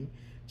telling,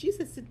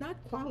 Jesus did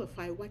not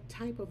qualify what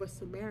type of a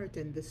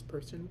Samaritan this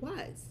person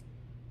was.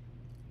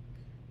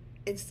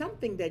 And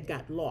something that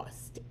got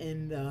lost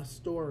in the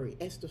story,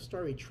 as the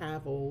story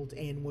traveled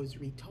and was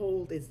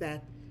retold, is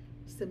that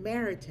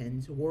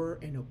Samaritans were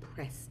an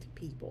oppressed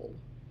people.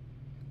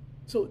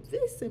 So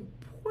this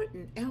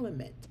important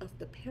element of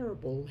the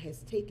parable has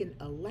taken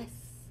a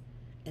less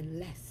and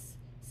less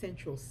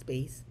central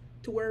space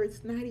to where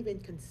it's not even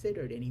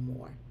considered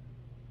anymore.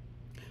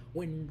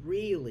 When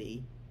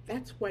really,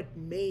 that's what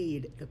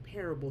made the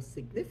parable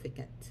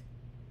significant.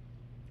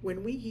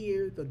 When we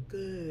hear the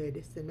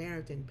Good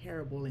Samaritan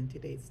parable in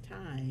today's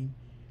time,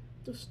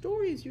 the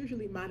story is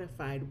usually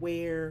modified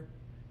where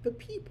the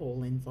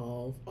people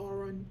involved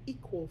are on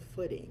equal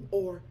footing,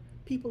 or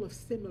people of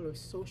similar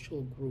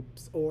social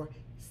groups, or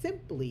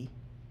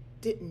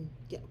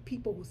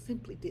people who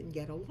simply didn't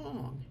get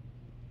along.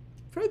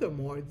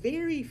 Furthermore,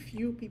 very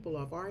few people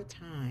of our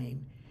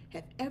time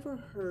have ever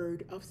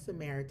heard of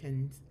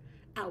Samaritans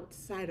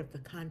outside of the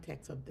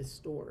context of this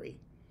story.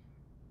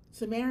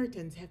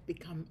 Samaritans have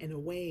become, in a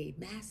way,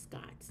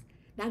 mascots,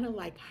 not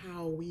unlike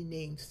how we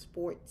name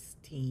sports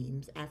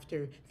teams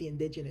after the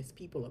indigenous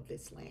people of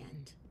this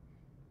land.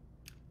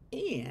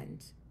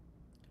 And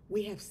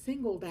we have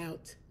singled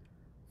out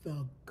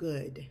the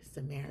Good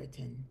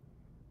Samaritan,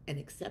 an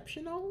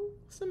exceptional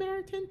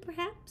Samaritan,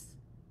 perhaps?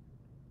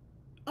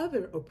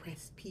 Other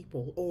oppressed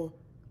people, or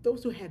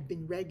those who have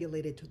been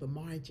relegated to the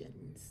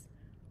margins,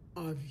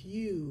 are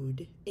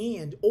viewed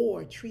and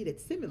or treated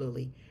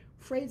similarly.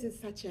 Phrases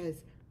such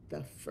as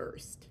the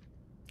first,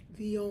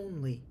 the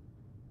only,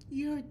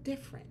 you're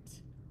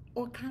different,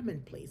 or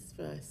commonplace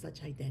for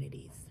such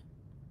identities.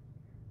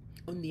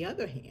 On the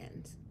other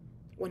hand,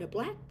 when a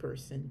black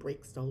person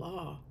breaks the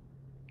law,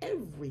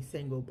 every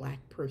single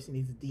black person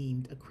is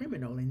deemed a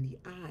criminal in the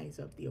eyes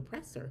of the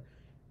oppressor,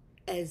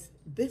 as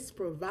this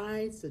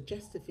provides the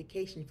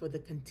justification for the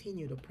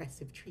continued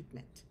oppressive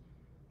treatment.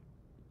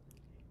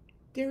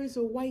 There is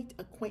a white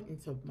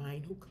acquaintance of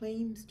mine who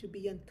claims to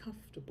be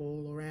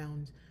uncomfortable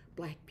around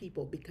black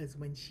people because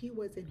when she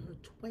was in her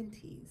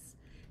 20s,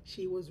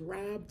 she was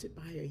robbed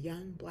by a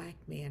young black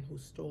man who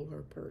stole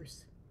her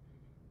purse.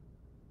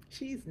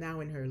 She is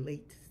now in her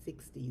late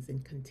 60s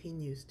and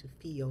continues to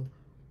feel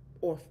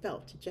or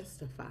felt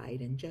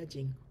justified in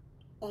judging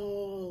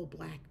all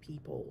black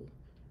people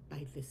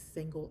by this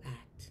single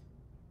act.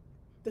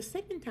 The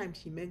second time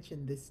she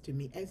mentioned this to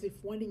me, as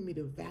if wanting me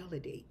to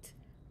validate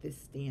this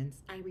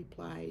stance, I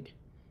replied,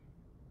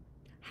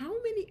 how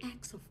many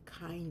acts of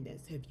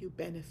kindness have you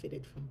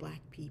benefited from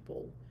black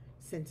people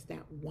since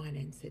that one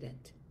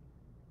incident?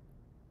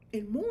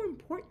 And more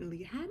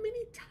importantly, how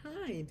many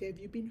times have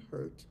you been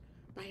hurt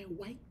by a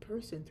white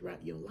person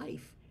throughout your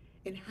life?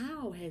 And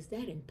how has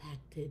that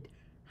impacted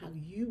how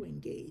you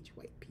engage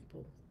white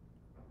people?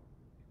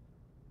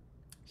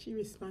 She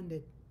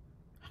responded,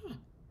 huh.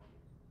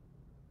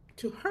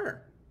 To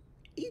her,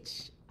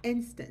 each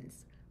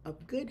instance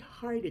of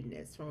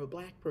good-heartedness from a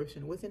black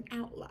person was an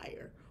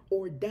outlier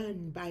or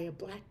done by a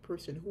black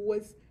person who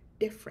was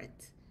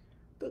different,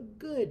 the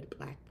good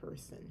black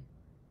person.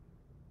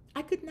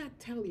 I could not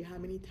tell you how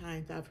many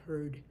times I've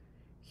heard,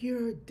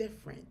 you're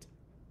different,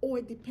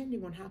 or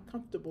depending on how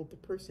comfortable the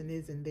person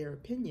is in their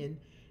opinion,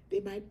 they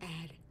might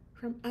add,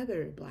 from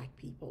other black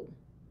people.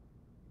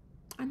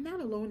 I'm not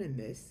alone in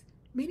this.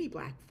 Many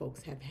black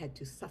folks have had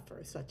to suffer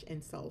such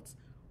insults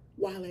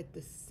while at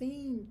the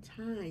same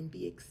time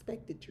be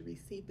expected to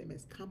receive them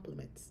as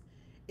compliments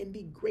and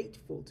be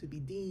grateful to be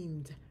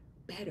deemed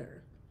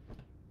better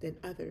than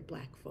other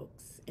black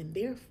folks and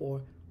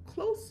therefore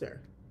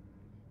closer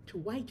to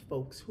white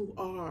folks who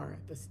are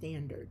the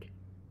standard.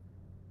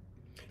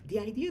 The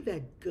idea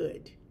that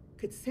good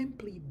could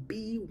simply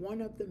be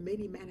one of the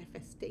many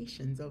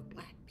manifestations of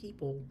black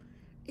people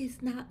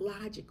is not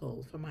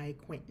logical for my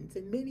acquaintance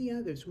and many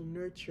others who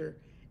nurture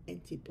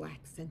anti-black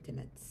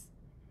sentiments.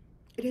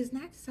 It is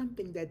not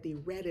something that they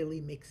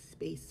readily make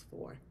space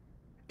for.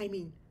 I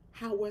mean,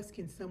 how else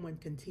can someone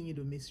continue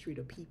to mistreat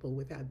a people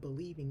without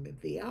believing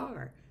that they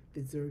are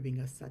deserving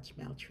of such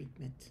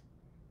maltreatment?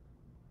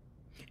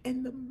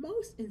 And the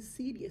most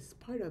insidious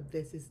part of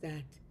this is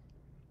that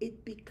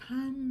it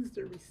becomes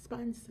the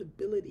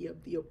responsibility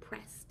of the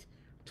oppressed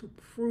to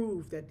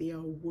prove that they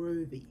are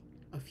worthy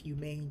of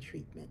humane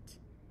treatment.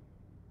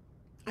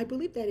 I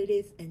believe that it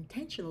is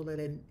intentional that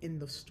in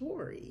the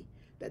story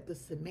that the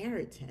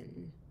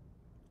Samaritan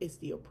is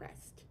the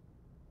oppressed,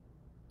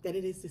 that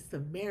it is the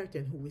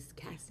Samaritan who is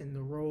cast in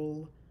the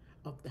role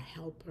of the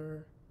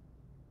helper.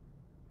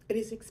 It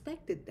is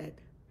expected that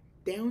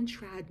the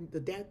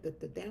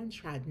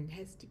downtrodden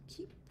has to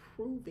keep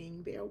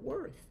proving their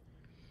worth.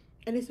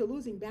 And it's a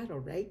losing battle,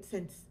 right?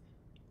 Since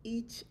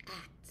each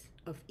act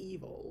of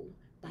evil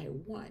by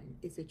one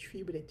is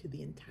attributed to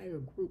the entire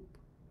group,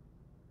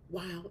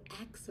 while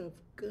acts of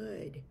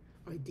good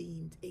are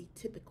deemed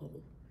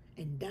atypical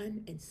and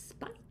done in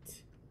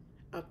spite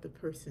of the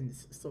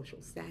person's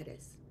social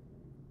status.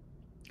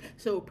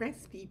 So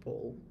oppressed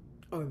people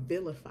are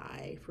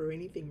vilified for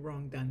anything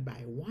wrong done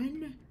by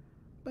one,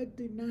 but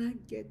do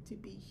not get to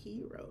be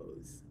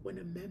heroes when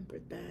a member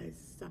does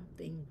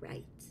something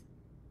right.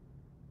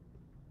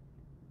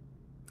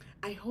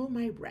 I hold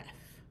my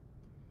breath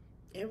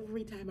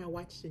every time I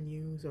watch the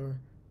news or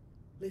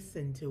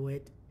listen to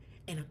it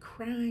and a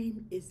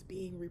crime is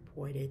being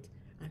reported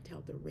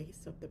until the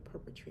race of the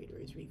perpetrator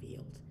is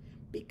revealed,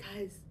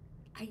 because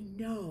I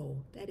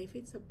know that if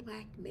it's a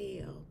black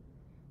male,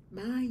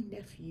 my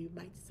nephew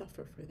might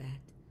suffer for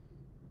that.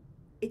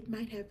 It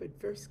might have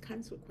adverse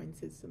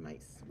consequences to my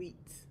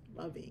sweet,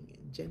 loving,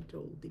 and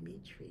gentle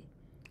Dimitri,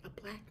 a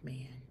black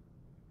man.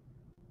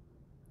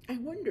 I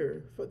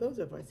wonder, for those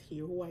of us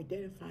here who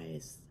identify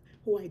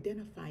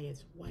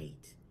as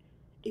white,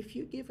 if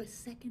you give a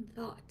second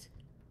thought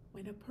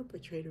when a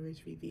perpetrator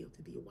is revealed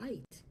to be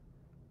white,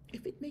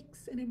 if it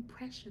makes an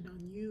impression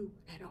on you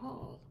at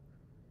all.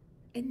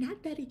 And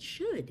not that it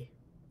should.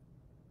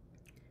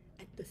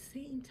 At the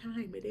same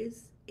time, it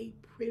is a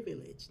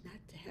privilege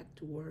not to have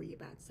to worry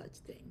about such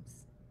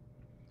things.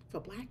 For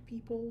black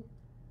people,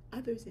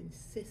 others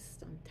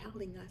insist on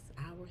telling us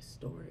our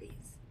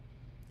stories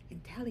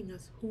and telling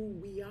us who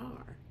we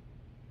are.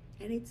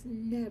 And it's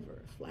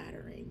never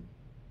flattering.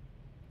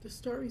 The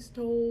stories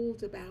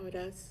told about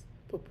us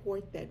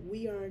purport that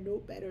we are no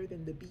better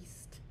than the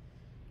beast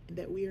and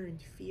that we are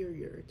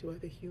inferior to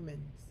other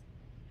humans.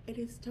 It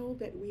is told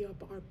that we are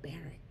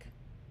barbaric.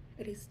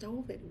 It is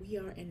told that we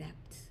are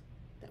inept,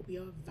 that we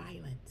are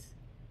violent,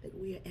 that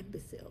we are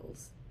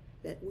imbeciles,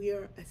 that we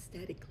are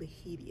aesthetically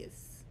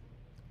hideous.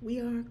 We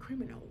are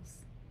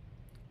criminals.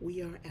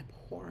 We are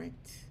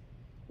abhorrent.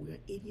 We are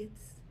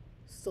idiots,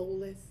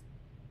 soulless,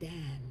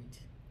 damned,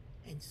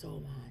 and so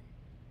on.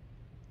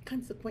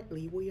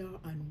 Consequently, we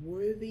are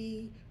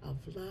unworthy of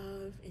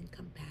love and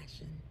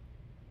compassion,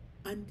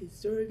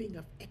 undeserving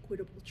of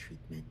equitable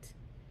treatment,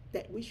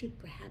 that we should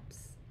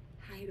perhaps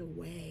hide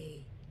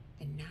away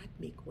and not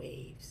make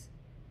waves.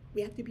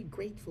 We have to be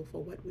grateful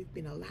for what we've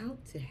been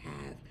allowed to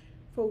have,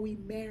 for we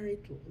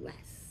merit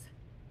less.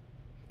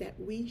 That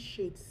we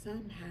should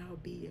somehow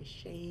be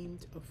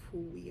ashamed of who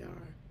we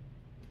are,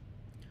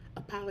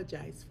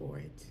 apologize for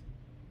it.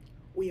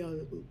 We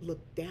are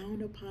looked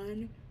down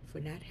upon for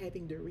not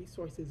having the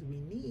resources we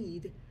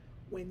need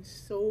when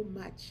so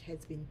much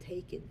has been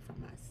taken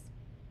from us.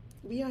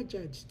 We are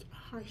judged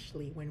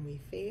harshly when we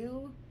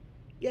fail,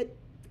 yet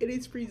it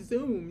is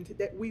presumed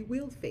that we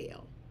will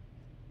fail.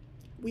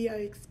 We are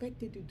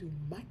expected to do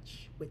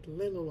much with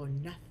little or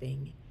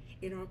nothing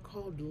and are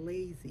called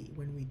lazy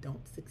when we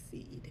don't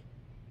succeed.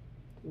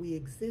 We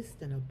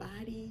exist in a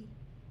body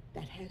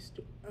that has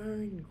to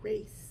earn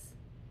grace,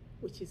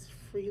 which is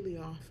freely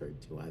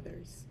offered to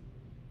others.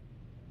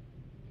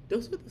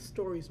 Those are the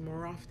stories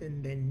more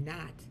often than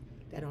not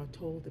that are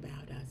told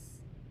about us.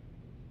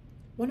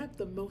 One of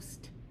the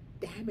most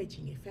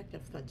damaging effects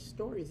of such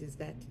stories is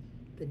that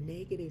the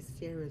negative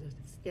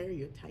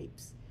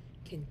stereotypes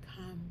can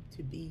come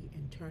to be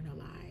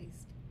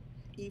internalized.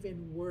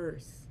 Even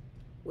worse,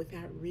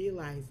 without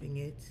realizing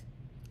it,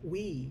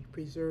 we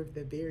preserve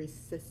the very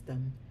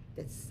system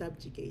that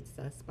subjugates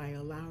us by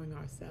allowing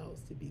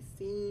ourselves to be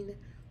seen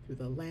through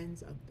the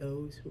lens of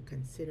those who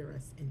consider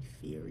us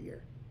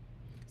inferior.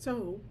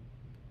 So,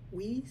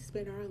 we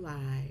spend our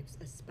lives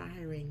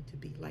aspiring to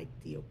be like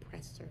the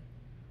oppressor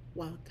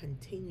while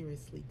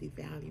continuously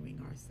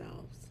devaluing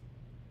ourselves.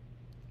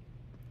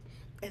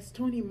 As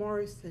Toni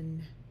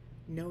Morrison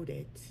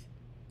noted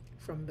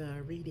from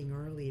the reading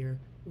earlier,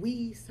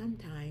 we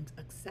sometimes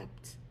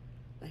accept,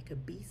 like a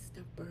beast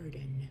of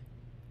burden,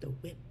 the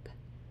whip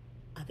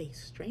of a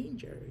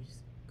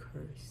stranger's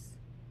curse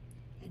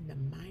and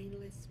the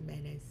mindless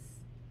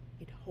menace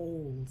it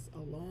holds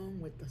along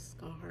with the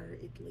scar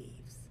it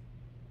leaves.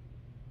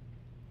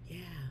 Yeah.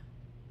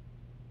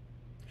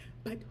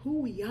 But who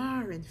we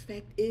are, in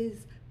fact,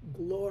 is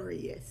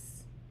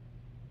glorious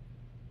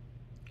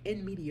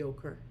and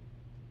mediocre.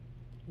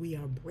 We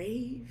are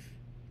brave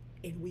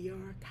and we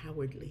are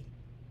cowardly.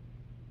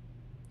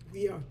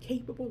 We are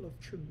capable of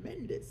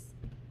tremendous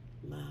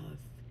love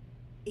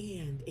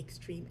and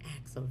extreme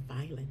acts of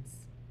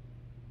violence.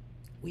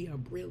 We are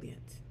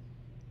brilliant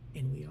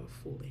and we are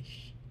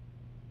foolish.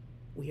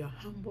 We are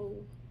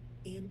humble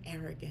and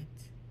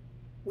arrogant.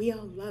 We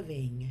are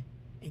loving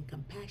and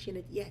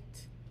compassionate,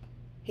 yet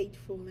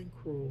hateful and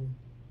cruel.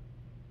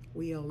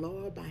 We are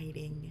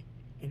law-abiding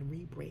and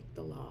we break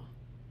the law.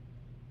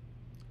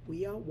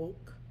 We are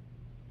woke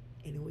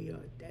and we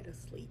are dead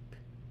asleep,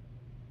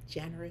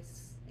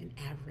 generous and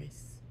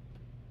avarice.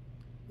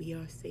 We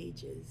are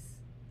sages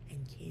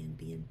and can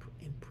be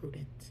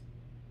imprudent.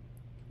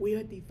 We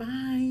are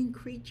divine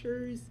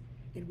creatures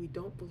and we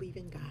don't believe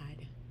in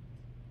God.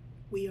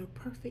 We are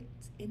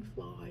perfect and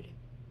flawed.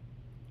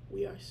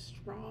 We are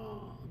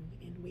strong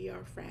and we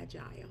are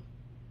fragile.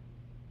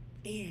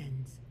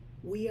 And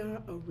we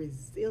are a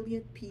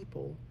resilient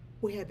people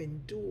who have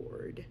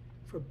endured,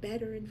 for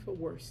better and for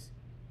worse,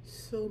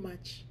 so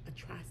much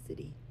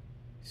atrocity,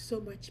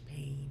 so much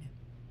pain,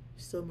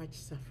 so much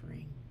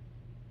suffering.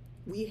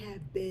 We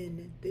have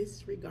been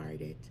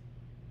disregarded,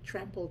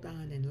 trampled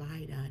on, and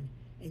lied on,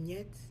 and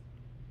yet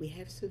we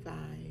have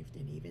survived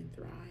and even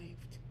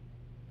thrived.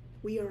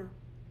 We are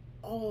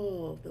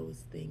all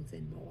those things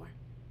and more.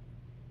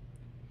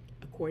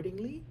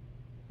 Accordingly,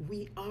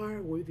 we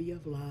are worthy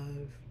of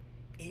love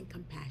and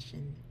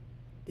compassion,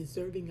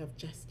 deserving of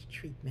just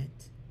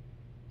treatment,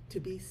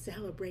 to be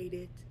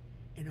celebrated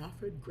and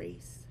offered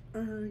grace,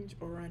 earned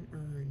or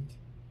unearned,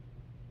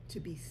 to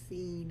be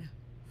seen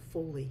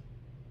fully.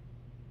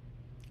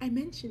 I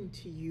mentioned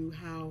to you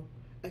how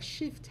a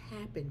shift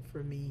happened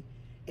for me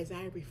as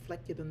I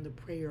reflected on the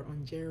prayer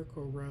on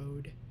Jericho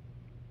Road.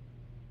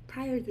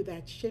 Prior to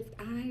that shift,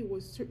 I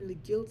was certainly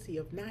guilty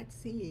of not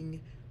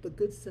seeing the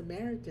Good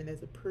Samaritan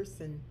as a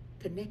person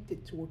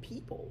connected to a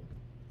people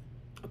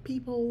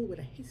with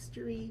a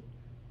history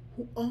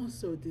who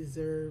also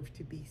deserve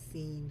to be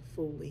seen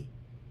fully,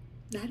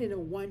 not in a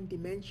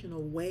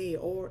one-dimensional way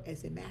or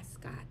as a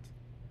mascot.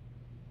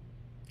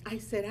 I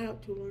set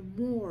out to learn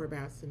more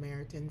about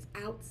Samaritans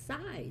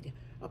outside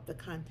of the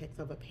context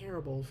of a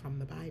parable from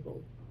the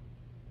Bible.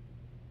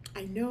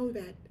 I know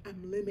that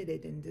I'm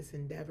limited in this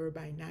endeavor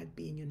by not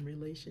being in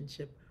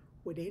relationship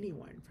with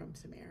anyone from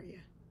Samaria.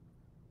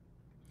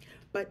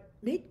 But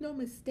make no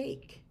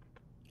mistake,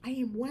 I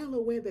am well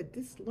aware that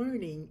this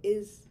learning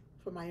is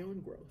for my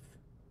own growth.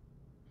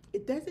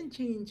 It doesn't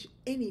change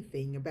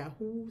anything about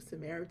who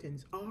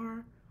Samaritans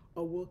are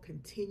or will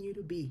continue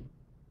to be.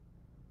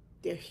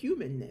 Their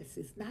humanness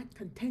is not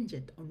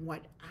contingent on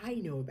what I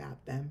know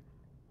about them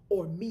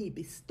or me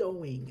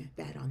bestowing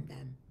that on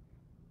them.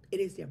 It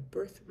is their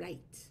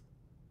birthright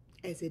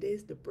as it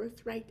is the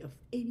birthright of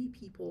any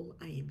people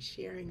I am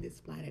sharing this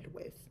planet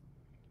with,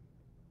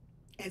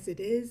 as it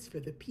is for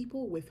the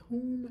people with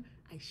whom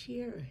I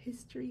share a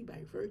history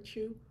by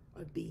virtue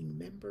of being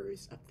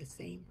members of the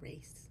same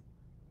race.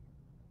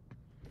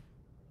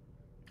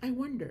 I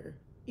wonder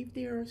if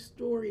there are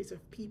stories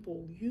of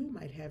people you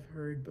might have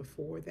heard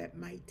before that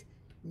might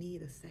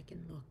need a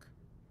second look.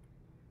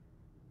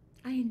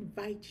 I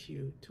invite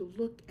you to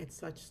look at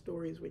such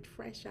stories with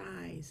fresh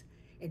eyes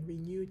and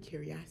renewed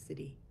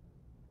curiosity.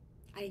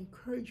 I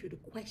encourage you to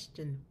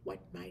question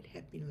what might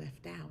have been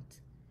left out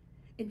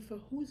and for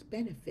whose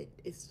benefit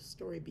is the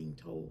story being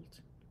told.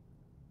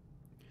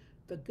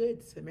 The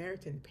Good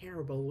Samaritan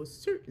parable was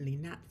certainly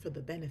not for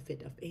the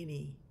benefit of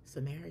any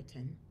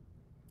Samaritan,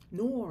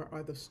 nor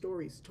are the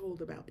stories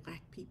told about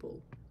Black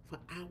people for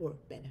our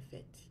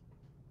benefit.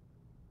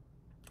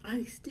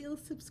 I still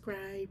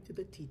subscribe to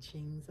the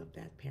teachings of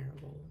that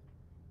parable.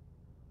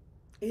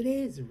 It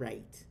is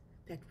right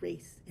that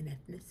race and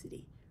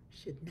ethnicity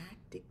should not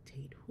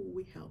dictate who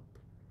we help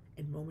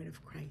in moment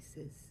of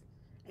crisis,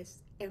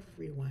 as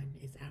everyone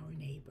is our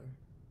neighbor.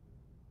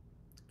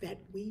 That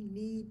we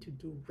need to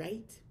do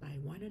right by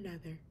one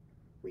another,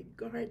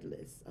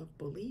 regardless of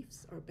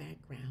beliefs or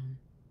background.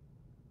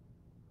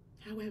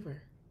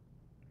 However,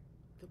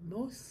 the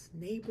most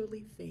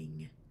neighborly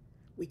thing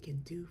we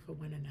can do for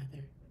one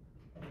another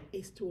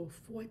is to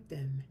afford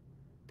them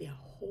their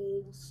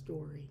whole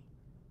story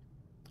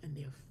and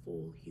their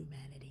full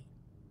humanity.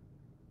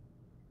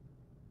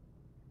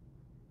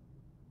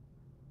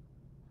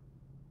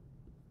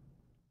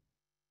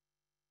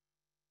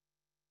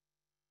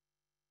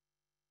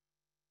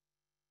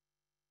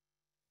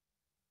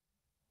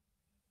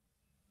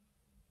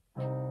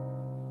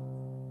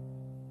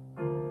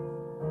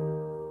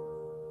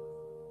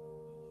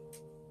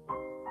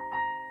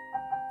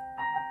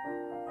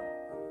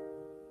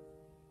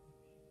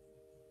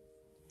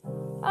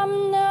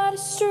 I'm not a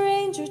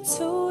stranger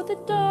to the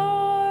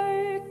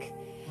dark.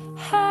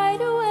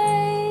 Hide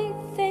away,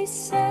 they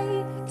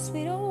say, 'cause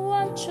we don't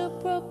want your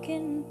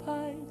broken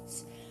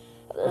parts.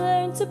 I've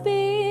learned to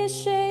be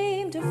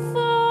ashamed of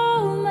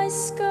all my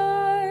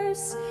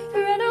scars.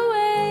 Run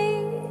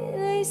away,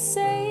 they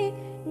say,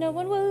 no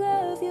one will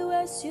love you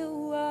as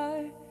you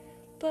are.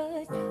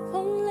 But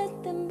won't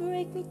let them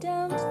break me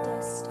down to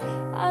dust.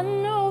 I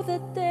know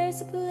that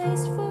there's a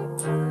place for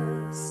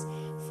us,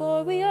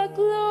 for we are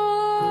glorious.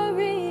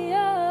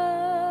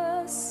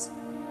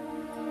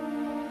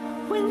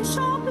 When the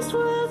sharpest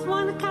words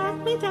wanna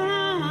cut me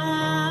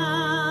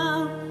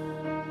down,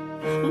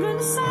 I'm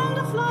gonna send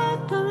a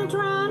flood, gonna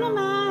drown them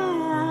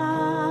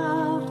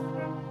out.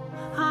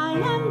 I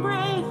am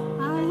brave,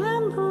 I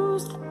am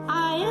bruised,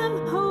 I am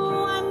who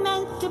I'm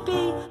meant to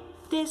be.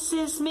 This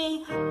is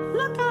me,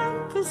 look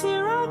out, 'cause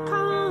here I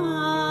come.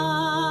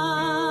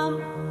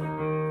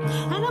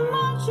 And I'm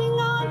marching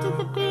on to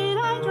the beat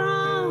I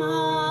drum.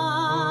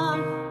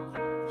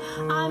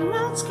 I'm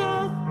not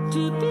scared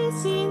to be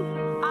seen,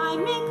 I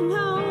make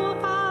no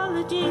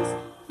apologies.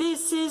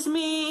 This is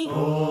me.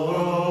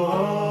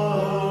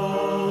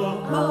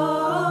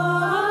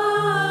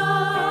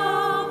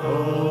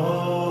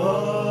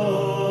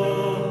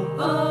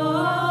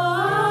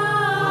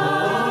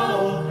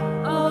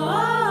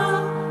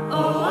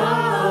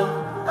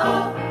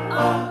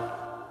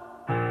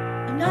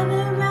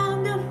 Another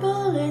round of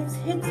bullets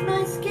hits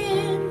my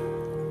skin.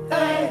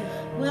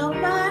 Well,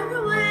 fire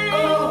away,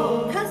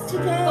 'cause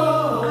today I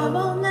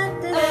won't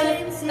let the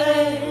shame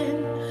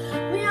sin.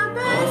 We are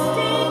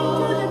bursting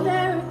through the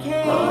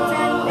barricades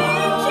and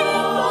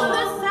reaching for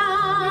the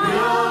sun.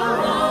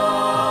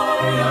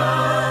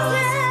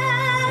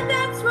 Yeah,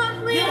 that's what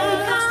we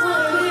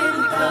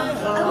become.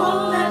 I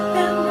won't let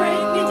them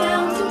break me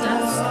down to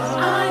dust.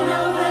 I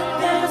know that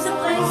there's a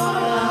place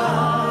for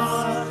us.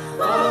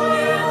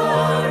 Glorious.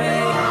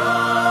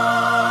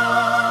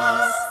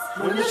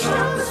 When the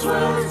sharpest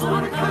words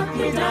wanna cut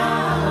me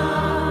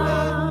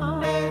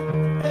down,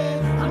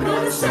 I'm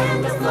gonna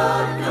send a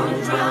flood,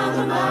 gonna drown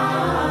them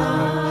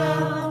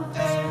out.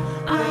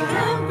 I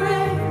am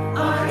brave,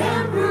 I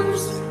am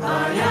bruised, I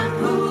am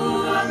who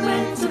I'm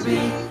meant to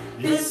be.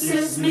 This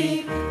is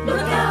me,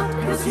 look out,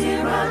 'cause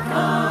here I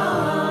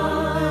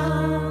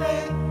come.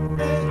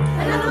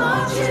 And I'm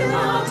marching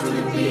on to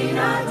the beat I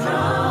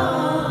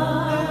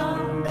drum.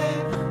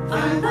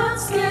 I'm not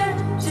scared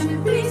to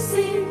be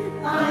seen,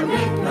 I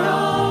make no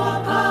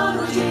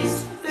apologies.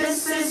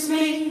 This is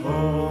me.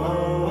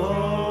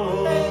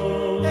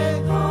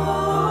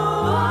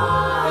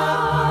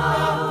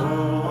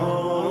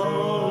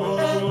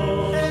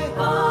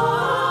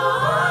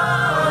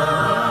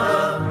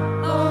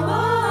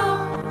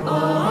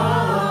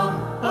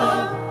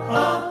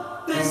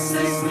 This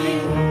is me.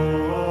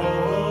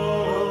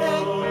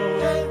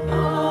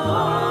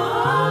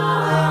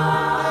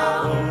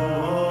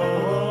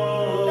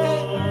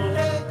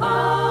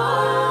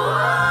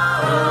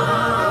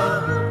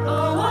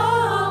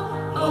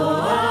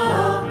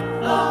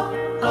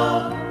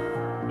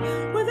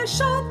 When the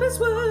sharpest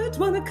words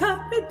wanna cut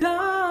me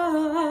down,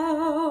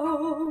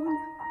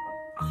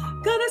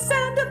 gonna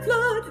send a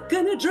flood,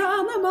 gonna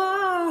drown them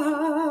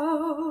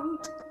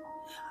out.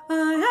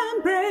 I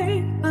am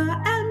brave,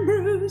 I am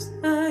bruised,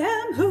 I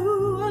am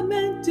who I'm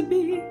meant to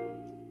be.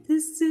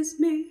 This is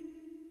me.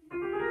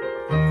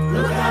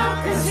 Look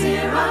out, 'cause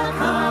here I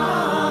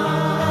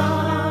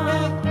come,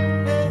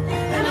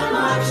 and I'm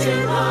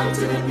marching on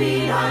to the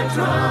beat I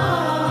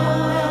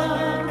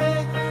drum.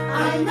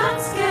 I'm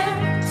not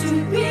scared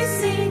to be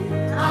seen,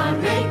 I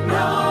make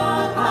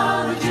no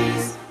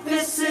apologies.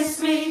 This is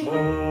me.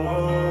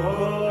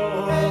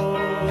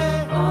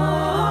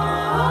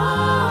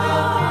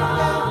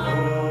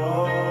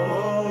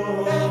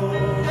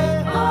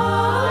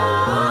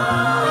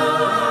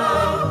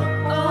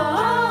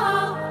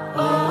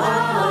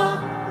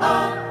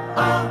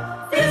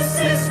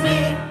 This is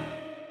me.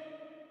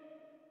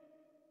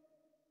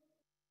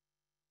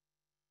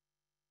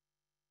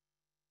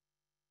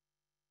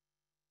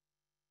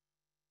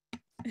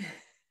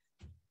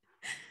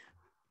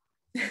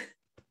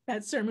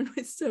 That sermon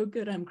was so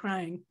good, I'm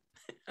crying.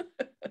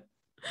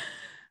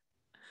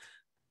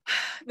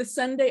 The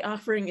Sunday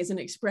offering is an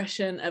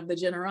expression of the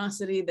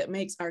generosity that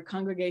makes our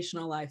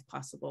congregational life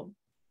possible.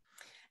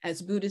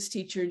 As Buddhist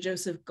teacher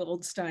Joseph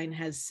Goldstein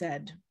has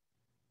said,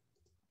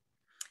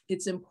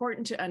 it's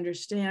important to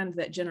understand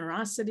that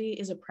generosity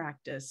is a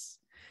practice.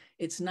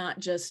 It's not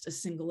just a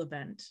single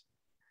event.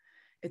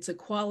 It's a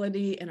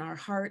quality in our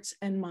hearts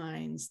and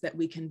minds that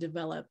we can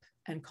develop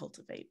and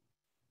cultivate.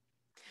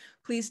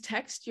 Please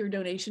text your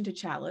donation to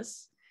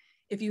Chalice.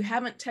 If you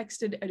haven't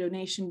texted a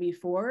donation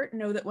before,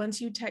 know that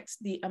once you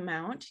text the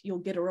amount, you'll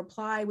get a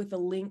reply with a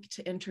link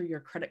to enter your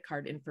credit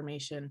card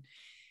information.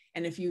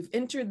 And if you've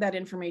entered that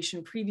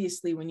information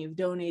previously when you've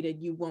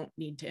donated, you won't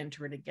need to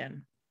enter it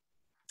again.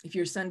 If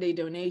your Sunday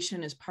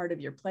donation is part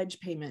of your pledge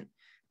payment,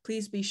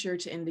 please be sure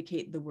to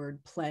indicate the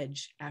word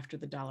pledge after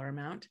the dollar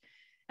amount.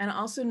 And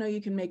also know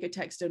you can make a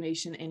text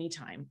donation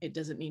anytime. It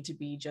doesn't need to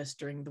be just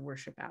during the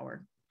worship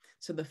hour.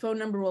 So the phone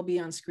number will be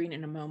on screen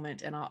in a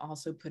moment, and I'll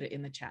also put it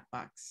in the chat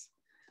box.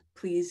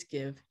 Please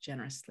give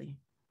generously.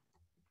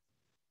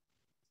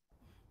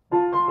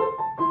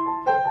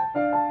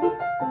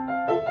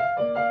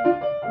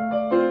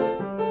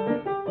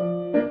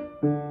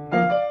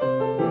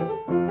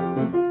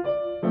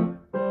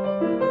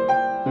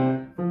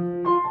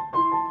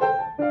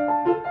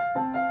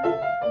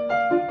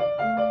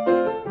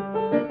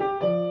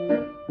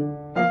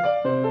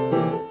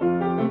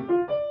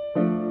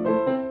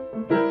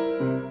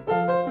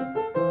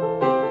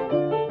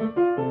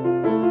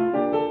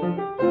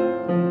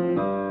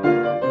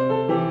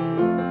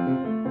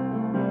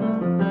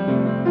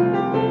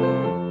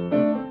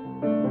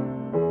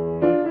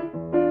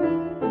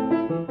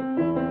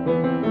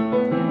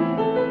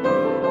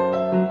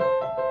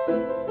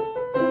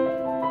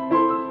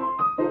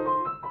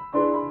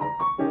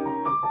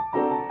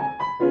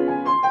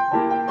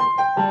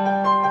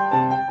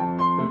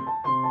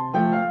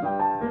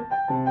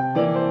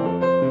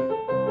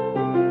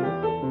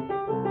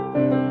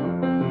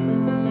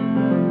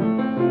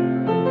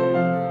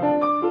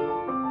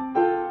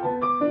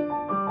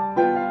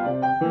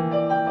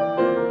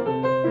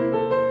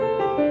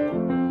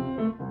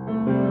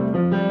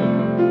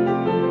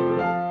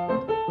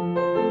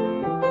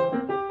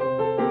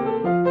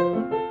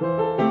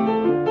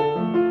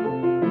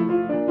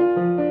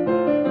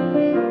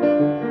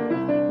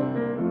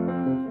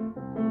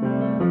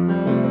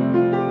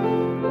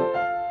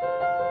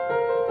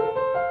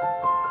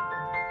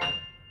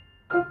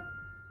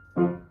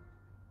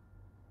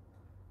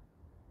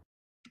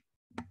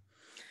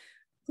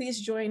 Please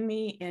join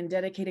me in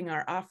dedicating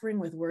our offering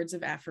with words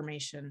of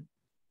affirmation.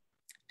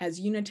 As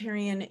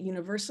Unitarian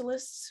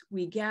Universalists,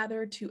 we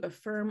gather to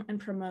affirm and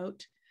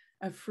promote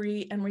a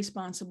free and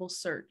responsible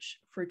search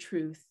for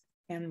truth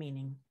and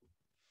meaning.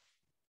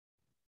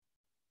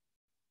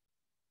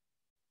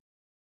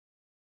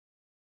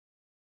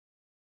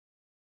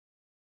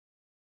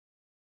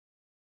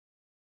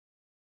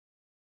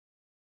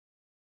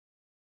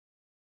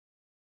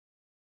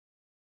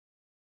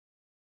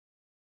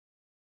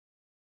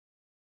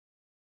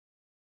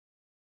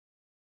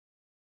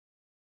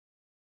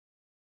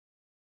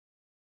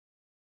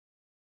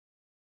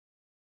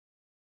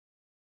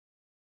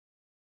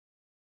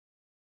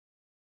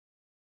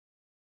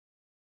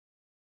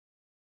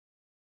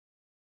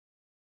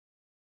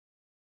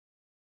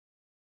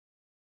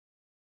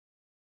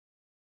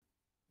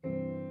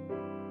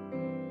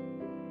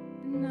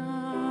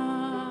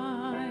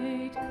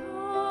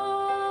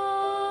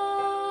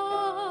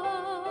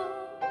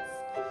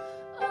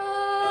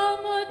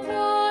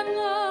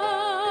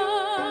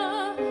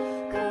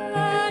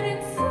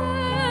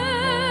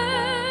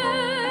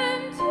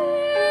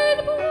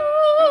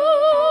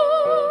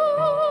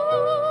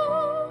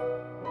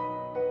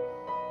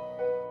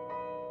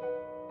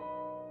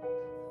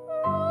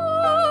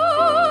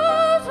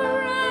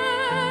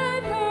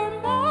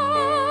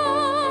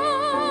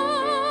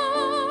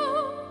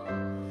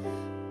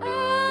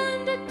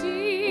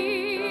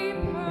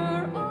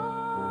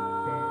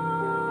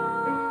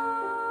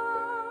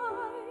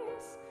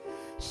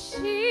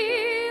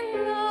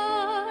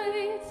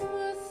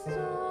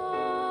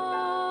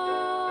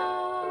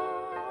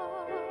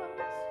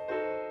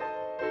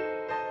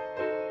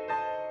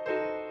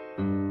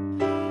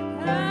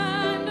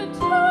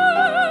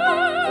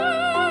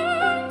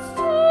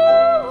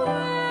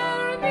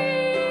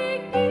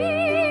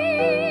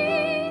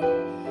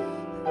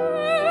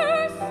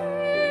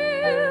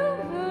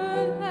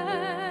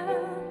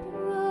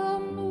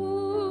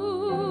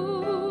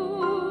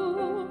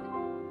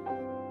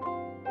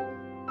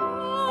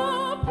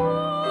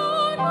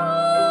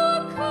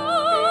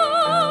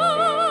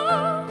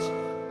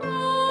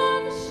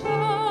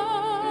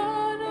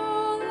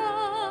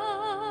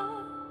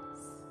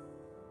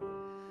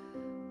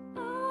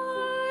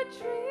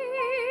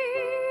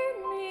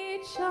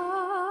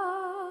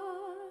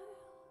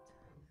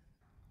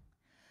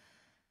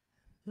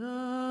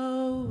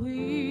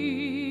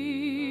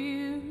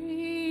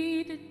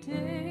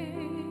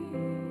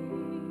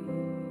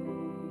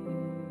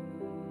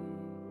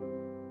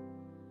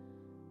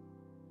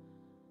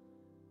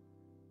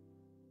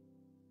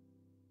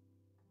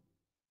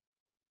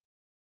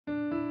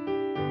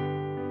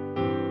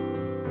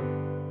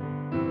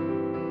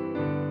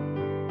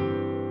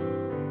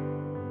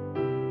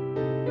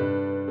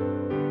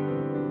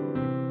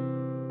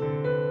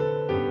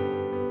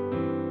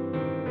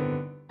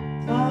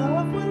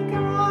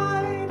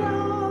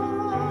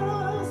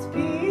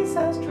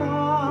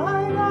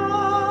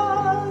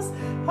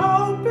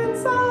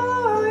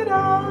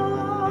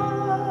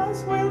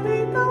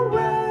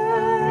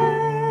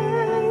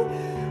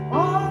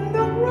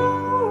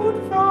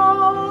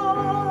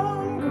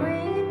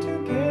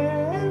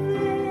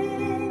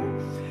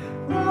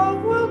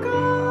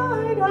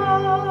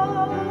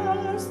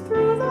 us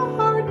through the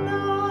hard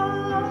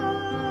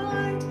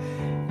night.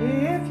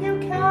 If you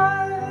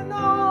cannot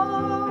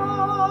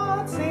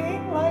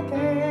sing like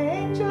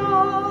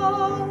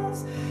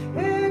angels,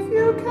 if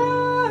you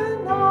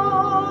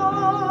cannot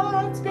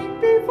speak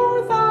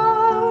before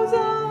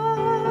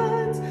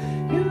thousands,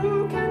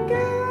 you can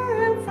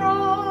give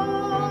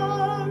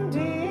from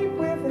deep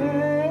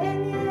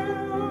within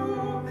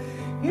you.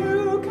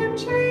 You can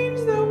change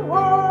the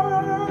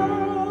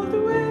world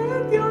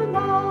with your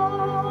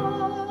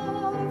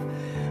love.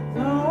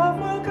 Love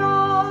will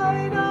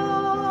guide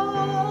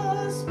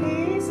us,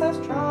 peace has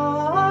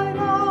tried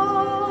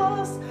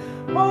us,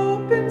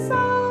 hope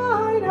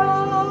inside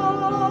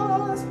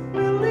us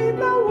will lead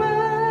the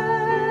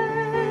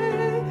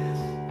way.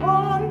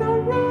 On the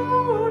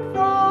road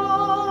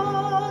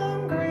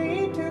from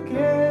greed to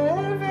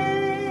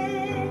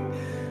giving,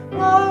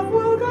 love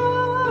will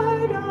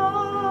guide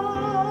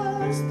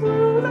us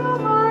through the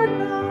hard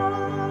night.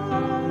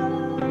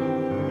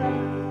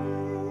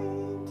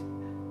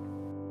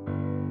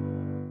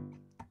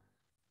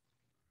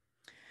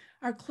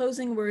 Our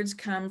closing words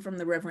come from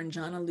the Reverend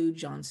John Lou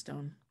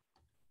Johnstone.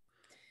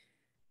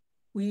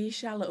 We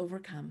shall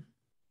overcome.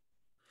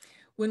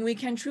 When we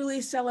can truly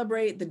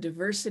celebrate the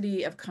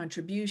diversity of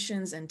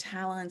contributions and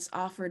talents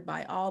offered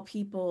by all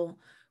people,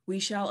 we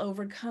shall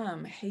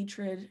overcome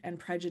hatred and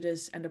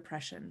prejudice and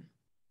oppression.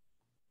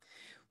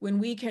 When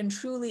we can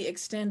truly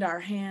extend our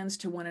hands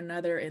to one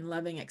another in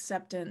loving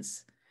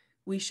acceptance,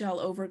 we shall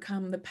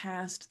overcome the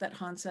past that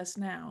haunts us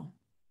now.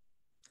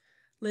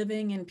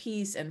 Living in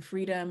peace and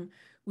freedom,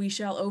 we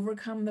shall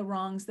overcome the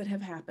wrongs that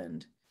have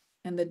happened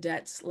and the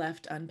debts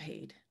left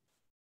unpaid.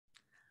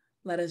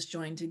 Let us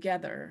join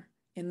together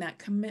in that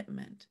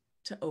commitment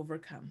to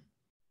overcome.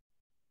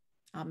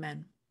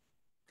 Amen.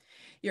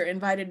 You're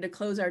invited to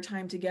close our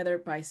time together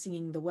by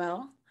singing the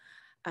well.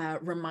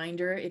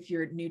 Reminder, if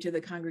you're new to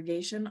the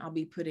congregation, I'll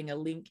be putting a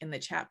link in the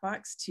chat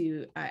box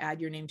to add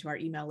your name to our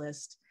email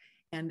list.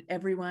 And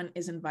everyone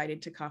is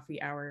invited to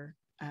coffee hour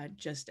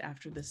just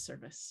after this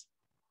service.